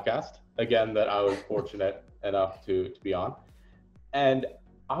successful podcast, again, that I was fortunate enough to be on. And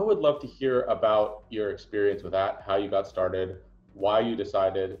I would love to hear about your experience with that, how you got started, why you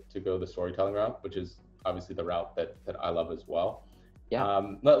decided to go the storytelling route, which is obviously the route that I love as well. Yeah.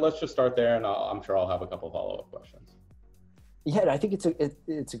 Let's just start there, and I'm sure I'll have a couple of follow-up questions. Yeah, I think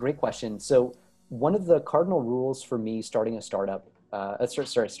it's a great question. So one of the cardinal rules for me starting a startup,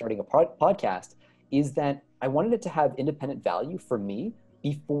 starting a podcast, is that I wanted it to have independent value for me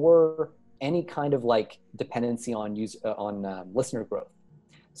before any kind of like dependency on listener growth.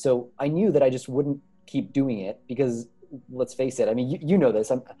 So I knew that I just wouldn't keep doing it because, let's face it, I mean, you know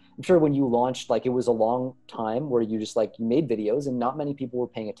this. I'm sure when you launched, like it was a long time where you just like you made videos and not many people were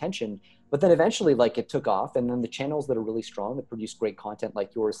paying attention. But then eventually, like it took off, and then the channels that are really strong that produce great content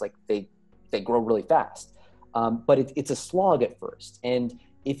like yours, like they grow really fast. But it's a slog at first. And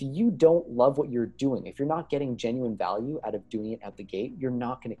if you don't love what you're doing, if you're not getting genuine value out of doing it at the gate, you're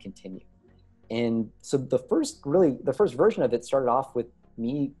not going to continue. And so the first version of it started off with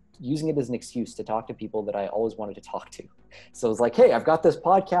me using it as an excuse to talk to people that I always wanted to talk to. So it was like, hey, I've got this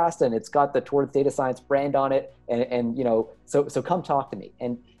podcast and it's got the Towards Data Science brand on it. And so come talk to me.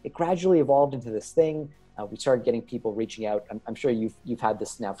 And it gradually evolved into this thing. We started getting people reaching out. I'm sure you've had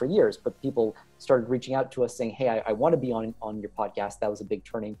this now for years, but people started reaching out to us saying, hey, I want to be on your podcast. That was a big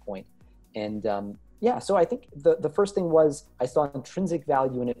turning point. And so I think the first thing was I saw intrinsic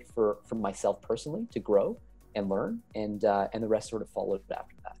value in it for myself personally to grow and learn, and the rest sort of followed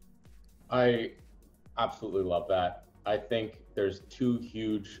after that. I absolutely love that. I think there's two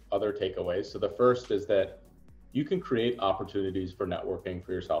huge other takeaways. So the first is that you can create opportunities for networking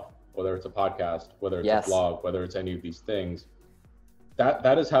for yourself, whether it's a podcast, whether it's a blog, whether it's any of these things.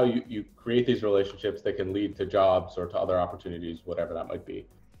 that is how you create these relationships that can lead to jobs or to other opportunities, whatever that might be.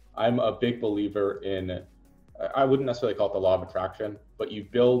 I'm a big believer in, I wouldn't necessarily call it the law of attraction, but you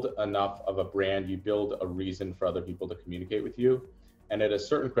build enough of a brand, you build a reason for other people to communicate with you. And at a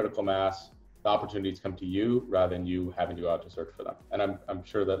certain critical mass, the opportunities come to you rather than you having to go out to search for them. And I'm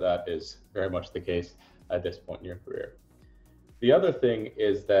sure that that is very much the case at this point in your career. The other thing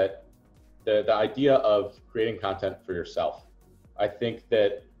is that the idea of creating content for yourself. I think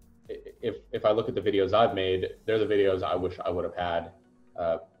that if I look at the videos I've made, they're the videos I wish I would have had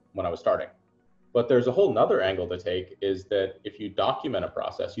when I was starting. But there's a whole nother angle to take, is that if you document a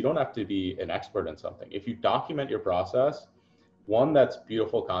process, you don't have to be an expert in something. If you document your process, one, that's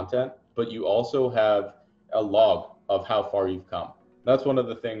beautiful content, but you also have a log of how far you've come. That's one of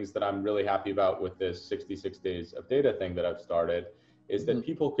the things that I'm really happy about with this 66 days of data thing that I've started, is that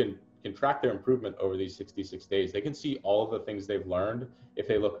people can track their improvement over these 66 days. They can see all of the things they've learned if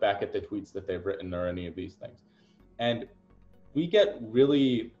they look back at the tweets that they've written or any of these things. And we get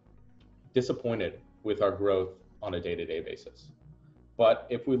really disappointed with our growth on a day-to-day basis. But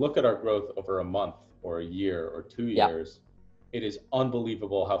if we look at our growth over a month or a year or 2 years, it is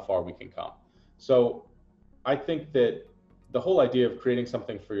unbelievable how far we can come. So I think that the whole idea of creating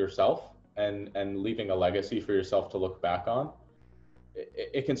something for yourself and leaving a legacy for yourself to look back on,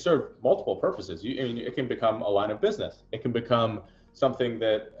 it can serve multiple purposes. It can become a line of business. It can become something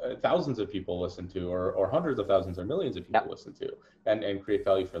that thousands of people listen to, or hundreds of thousands or millions of people listen to, and create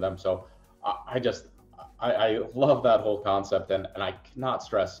value for them. So I love that whole concept, and I cannot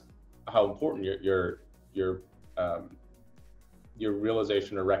stress how important your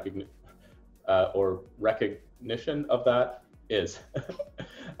realization or recognition of that is.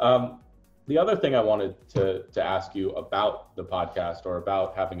 The other thing I wanted to ask you about the podcast, or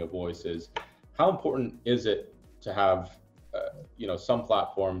about having a voice, is how important is it to have some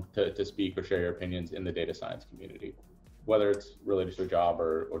platform to speak or share your opinions in the data science community, whether it's related to a job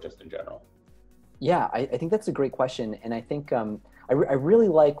or just in general? Yeah, I think that's a great question. And I think I really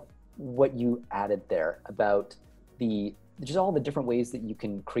like what you added there about just all the different ways that you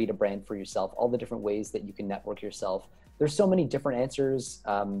can create a brand for yourself, all the different ways that you can network yourself. There's so many different answers.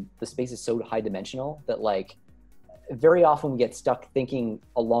 The space is so high dimensional that, like, very often we get stuck thinking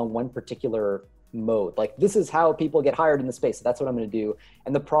along one particular mode. Like, this is how people get hired in the space, so that's what I'm going to do.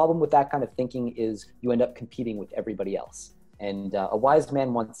 And the problem with that kind of thinking is you end up competing with everybody else. And a wise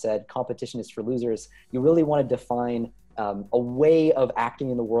man once said, competition is for losers. You really want to define a way of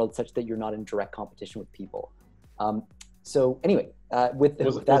acting in the world such that you're not in direct competition with people. So anyway,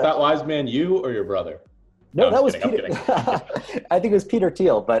 was that wise man you or your brother? No, that was Peter. I think it was Peter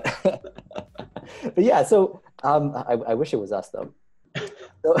Thiel, but but yeah. So I wish it was us though.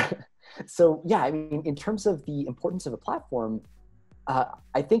 So yeah, I mean, in terms of the importance of a platform,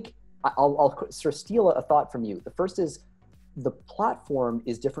 I think I'll sort of steal a thought from you. The first is, the platform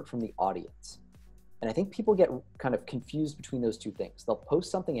is different from the audience. And I think people get kind of confused between those two things. They'll post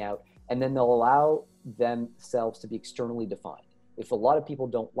something out and then they'll allow themselves to be externally defined. If a lot of people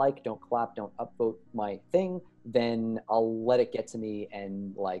don't clap, don't upvote my thing, then I'll let it get to me,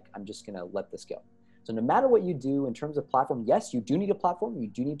 and like, I'm just gonna let this go. So no matter what you do in terms of platform, yes, you do need a platform. You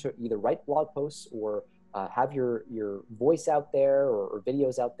do need to either write blog posts or have your voice out there, or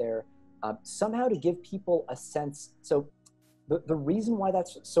videos out there, somehow to give people a sense. So the reason why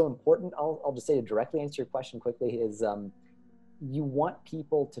that's so important, I'll just say to directly answer your question quickly, is you want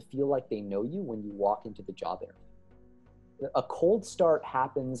people to feel like they know you when you walk into the job interview. A cold start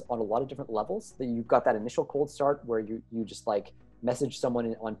happens on a lot of different levels. That you've got that initial cold start where you just like message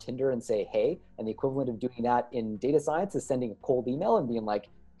someone on Tinder and say, hey, and the equivalent of doing that in data science is sending a cold email and being like,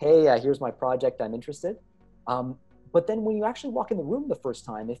 hey, here's my project, I'm interested. But then when you actually walk in the room the first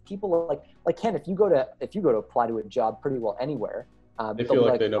time, if people are like Ken, if you go to apply to a job pretty well anywhere, they feel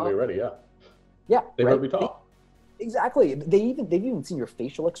like they know me already. Yeah, they heard me talk. Exactly. They've even seen your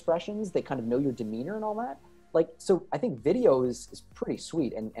facial expressions. They kind of know your demeanor and all that. Like, so I think video is pretty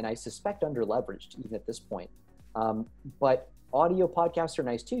sweet, and I suspect under leveraged even at this point. But audio podcasts are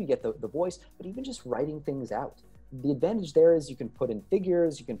nice too. You get the voice, but even just writing things out. The advantage there is you can put in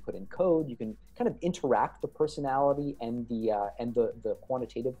figures, you can put in code, you can kind of interact the personality and the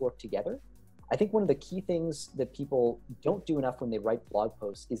quantitative work together. I think one of the key things that people don't do enough when they write blog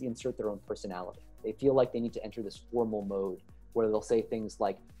posts is insert their own personality. They feel like they need to enter this formal mode where they'll say things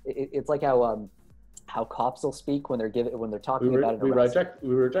like, it's like how cops will speak when they're talking about an arrest.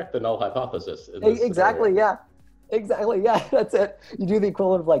 We reject the null hypothesis. Exactly. Scenario. Yeah. Exactly. Yeah. That's it. You do the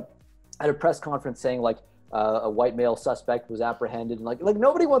equivalent of, like, at a press conference saying, like, a white male suspect was apprehended, and like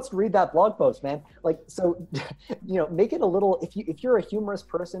nobody wants to read that blog post, man. Like, so, make it a little, if you're a humorous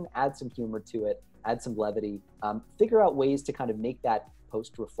person, add some humor to it, add some levity, figure out ways to kind of make that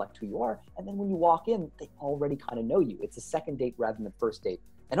post reflect who you are. And then when you walk in, they already kind of know you. It's a second date rather than the first date.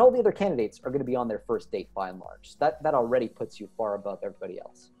 And all the other candidates are going to be on their first date by and large. That already puts you far above everybody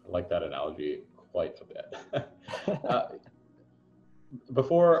else. I like that analogy quite a bit.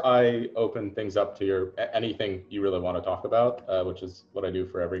 Before I open things up to anything you really want to talk about, which is what I do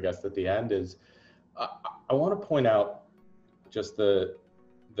for every guest at the end, is I want to point out just the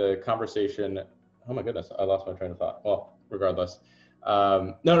conversation. Oh my goodness, I lost my train of thought. Well, regardless.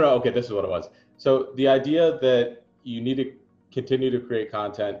 Okay, this is what it was. So the idea that you need to continue to create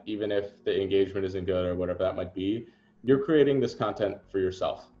content, even if the engagement isn't good or whatever that might be, you're creating this content for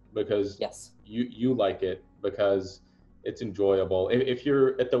yourself because yes, you like it, because it's enjoyable. If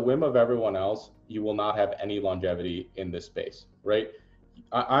you're at the whim of everyone else, you will not have any longevity in this space, right?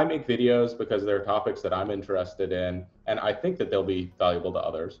 I make videos because they're topics that I'm interested in, and I think that they'll be valuable to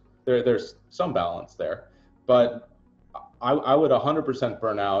others. There's some balance there, but I would 100%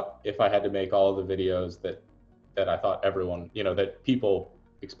 burn out if I had to make all of the videos that I thought everyone, that people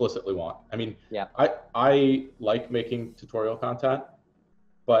explicitly want. I mean, yeah. I like making tutorial content,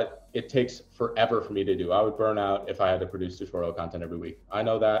 but it takes forever for me to do. I would burn out if I had to produce tutorial content every week. I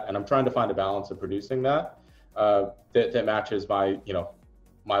know that, and I'm trying to find a balance of producing that that matches my,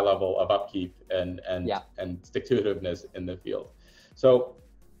 my level of upkeep and stick-to-itiveness in the field. So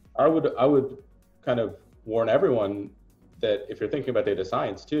I would kind of warn everyone that if you're thinking about data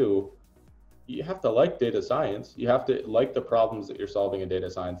science too, you have to like data science. You have to like the problems that you're solving in data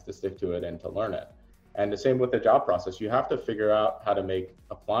science to stick to it and to learn it. And the same with the job process. You have to figure out how to make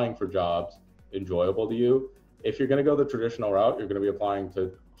applying for jobs enjoyable to you. If you're going to go the traditional route, you're going to be applying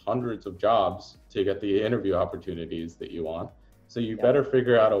to hundreds of jobs to get the interview opportunities that you want. So you better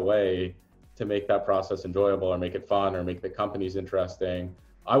figure out a way to make that process enjoyable, or make it fun, or make the companies interesting.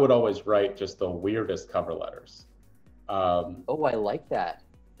 I would always write just the weirdest cover letters. I like that.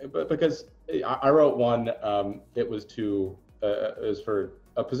 But because I wrote one, it was for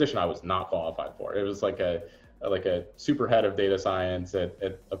a position I was not qualified for. It was like a super head of data science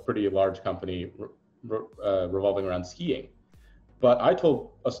at a pretty large company revolving around skiing. But I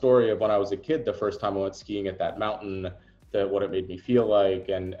told a story of when I was a kid, the first time I went skiing at that mountain, what it made me feel like,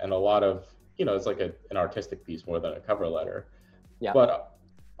 and a lot of, it's like an artistic piece more than a cover letter. Yeah. But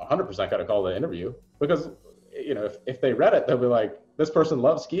 100% got to call the interview, because if they read it, they'll be like, this person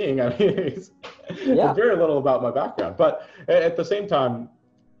loves skiing. I mean, it's very little about my background. But at the same time,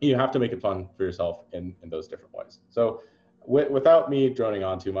 you have to make it fun for yourself in those different ways. So without me droning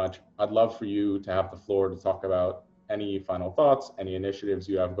on too much, I'd love for you to have the floor to talk about any final thoughts, any initiatives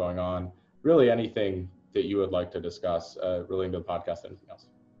you have going on, really anything that you would like to discuss relating to the podcast, anything else.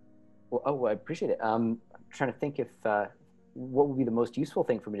 Well, I appreciate it. I'm trying to think if what would be the most useful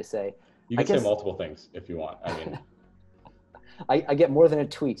thing for me to say. You can say multiple things if you want. I mean, I get more than a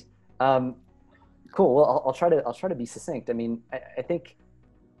tweet. Cool. Well, I'll try to be succinct. I mean, I think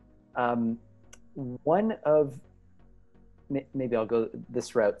one of, maybe I'll go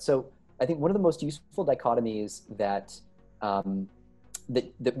this route. So I think one of the most useful dichotomies that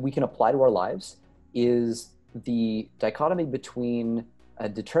we can apply to our lives is the dichotomy between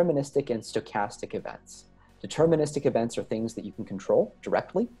deterministic and stochastic events. Deterministic events are things that you can control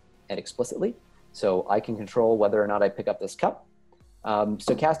directly and explicitly. So I can control whether or not I pick up this cup.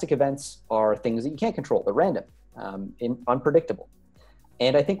 Stochastic events are things that you can't control. They're random, unpredictable.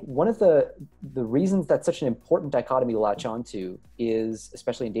 And I think one of the reasons that's such an important dichotomy to latch onto is,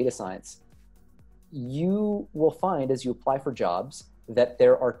 especially in data science, you will find as you apply for jobs that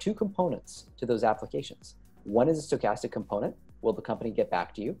there are two components to those applications. One is a stochastic component. Will the company get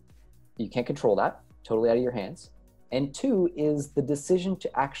back to you? You can't control that, totally out of your hands. And two is the decision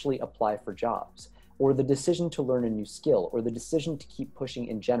to actually apply for jobs, or the decision to learn a new skill, or the decision to keep pushing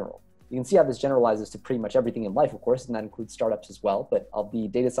in general. You can see how this generalizes to pretty much everything in life, of course, and that includes startups as well, but I'll be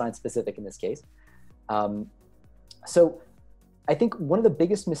data science specific in this case. So I think one of the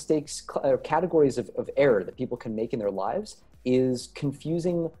biggest mistakes or categories of error that people can make in their lives is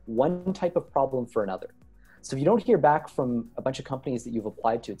confusing one type of problem for another. So if you don't hear back from a bunch of companies that you've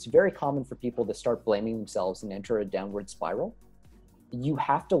applied to, it's very common for people to start blaming themselves and enter a downward spiral. You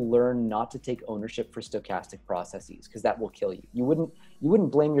have to learn not to take ownership for stochastic processes, because that will kill you. You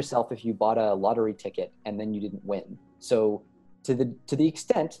wouldn't blame yourself if you bought a lottery ticket and then you didn't win. So to the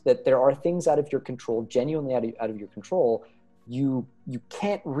extent that there are things out of your control, genuinely out of your control, you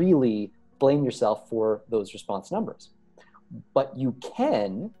can't really blame yourself for those response numbers. But you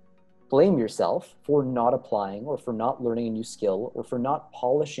can blame yourself for not applying or for not learning a new skill or for not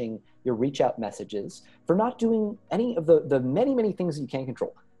polishing your reach out messages, for not doing any of the many, many things that you can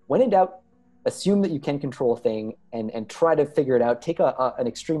control. When in doubt, assume that you can control a thing and try to figure it out. Take an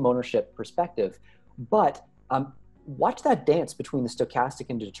extreme ownership perspective, but watch that dance between the stochastic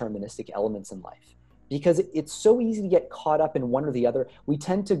and deterministic elements in life, because it's so easy to get caught up in one or the other. We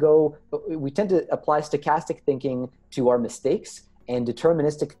tend to apply stochastic thinking to our mistakes and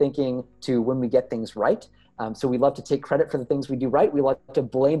deterministic thinking to when we get things right. So we love to take credit for the things we do right. We love to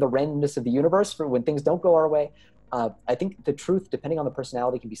blame the randomness of the universe for when things don't go our way. I think the truth, depending on the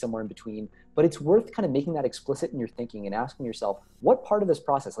personality, can be somewhere in between, but it's worth kind of making that explicit in your thinking and asking yourself, what part of this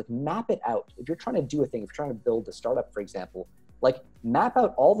process, like map it out. If you're trying to do a thing, if you're trying to build a startup, for example, like map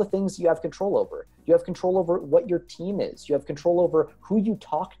out all the things you have control over. You have control over what your team is. You have control over who you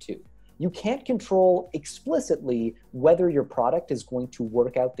talk to. You can't control explicitly whether your product is going to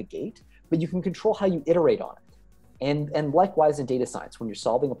work out the gate, but you can control how you iterate on it. And likewise in data science, when you're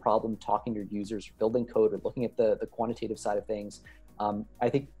solving a problem, talking to your users, or building code, or looking at the quantitative side of things, I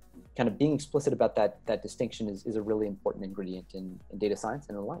think kind of being explicit about that distinction is a really important ingredient in data science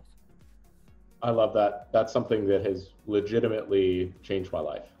and in life. I love that. That's something that has legitimately changed my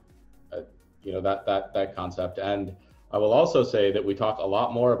life. That concept. And I will also say that we talk a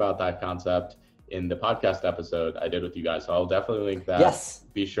lot more about that concept in the podcast episode I did with you guys. So I'll definitely link that. Yes.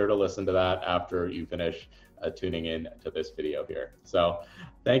 Be sure to listen to that after you finish tuning in to this video here. So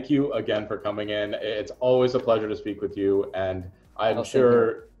thank you again for coming in. It's always a pleasure to speak with you. And I'm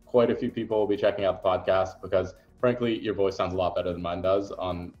sure quite a few people will be checking out the podcast because frankly, your voice sounds a lot better than mine does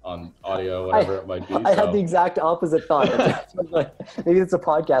on audio, whatever it might be. I had the exact opposite thought. Maybe it's a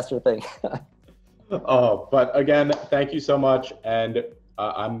podcaster thing. But again, thank you so much. And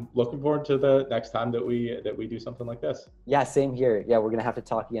I'm looking forward to the next time that we do something like this. Yeah, same here. Yeah, we're going to have to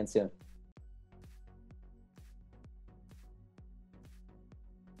talk again soon.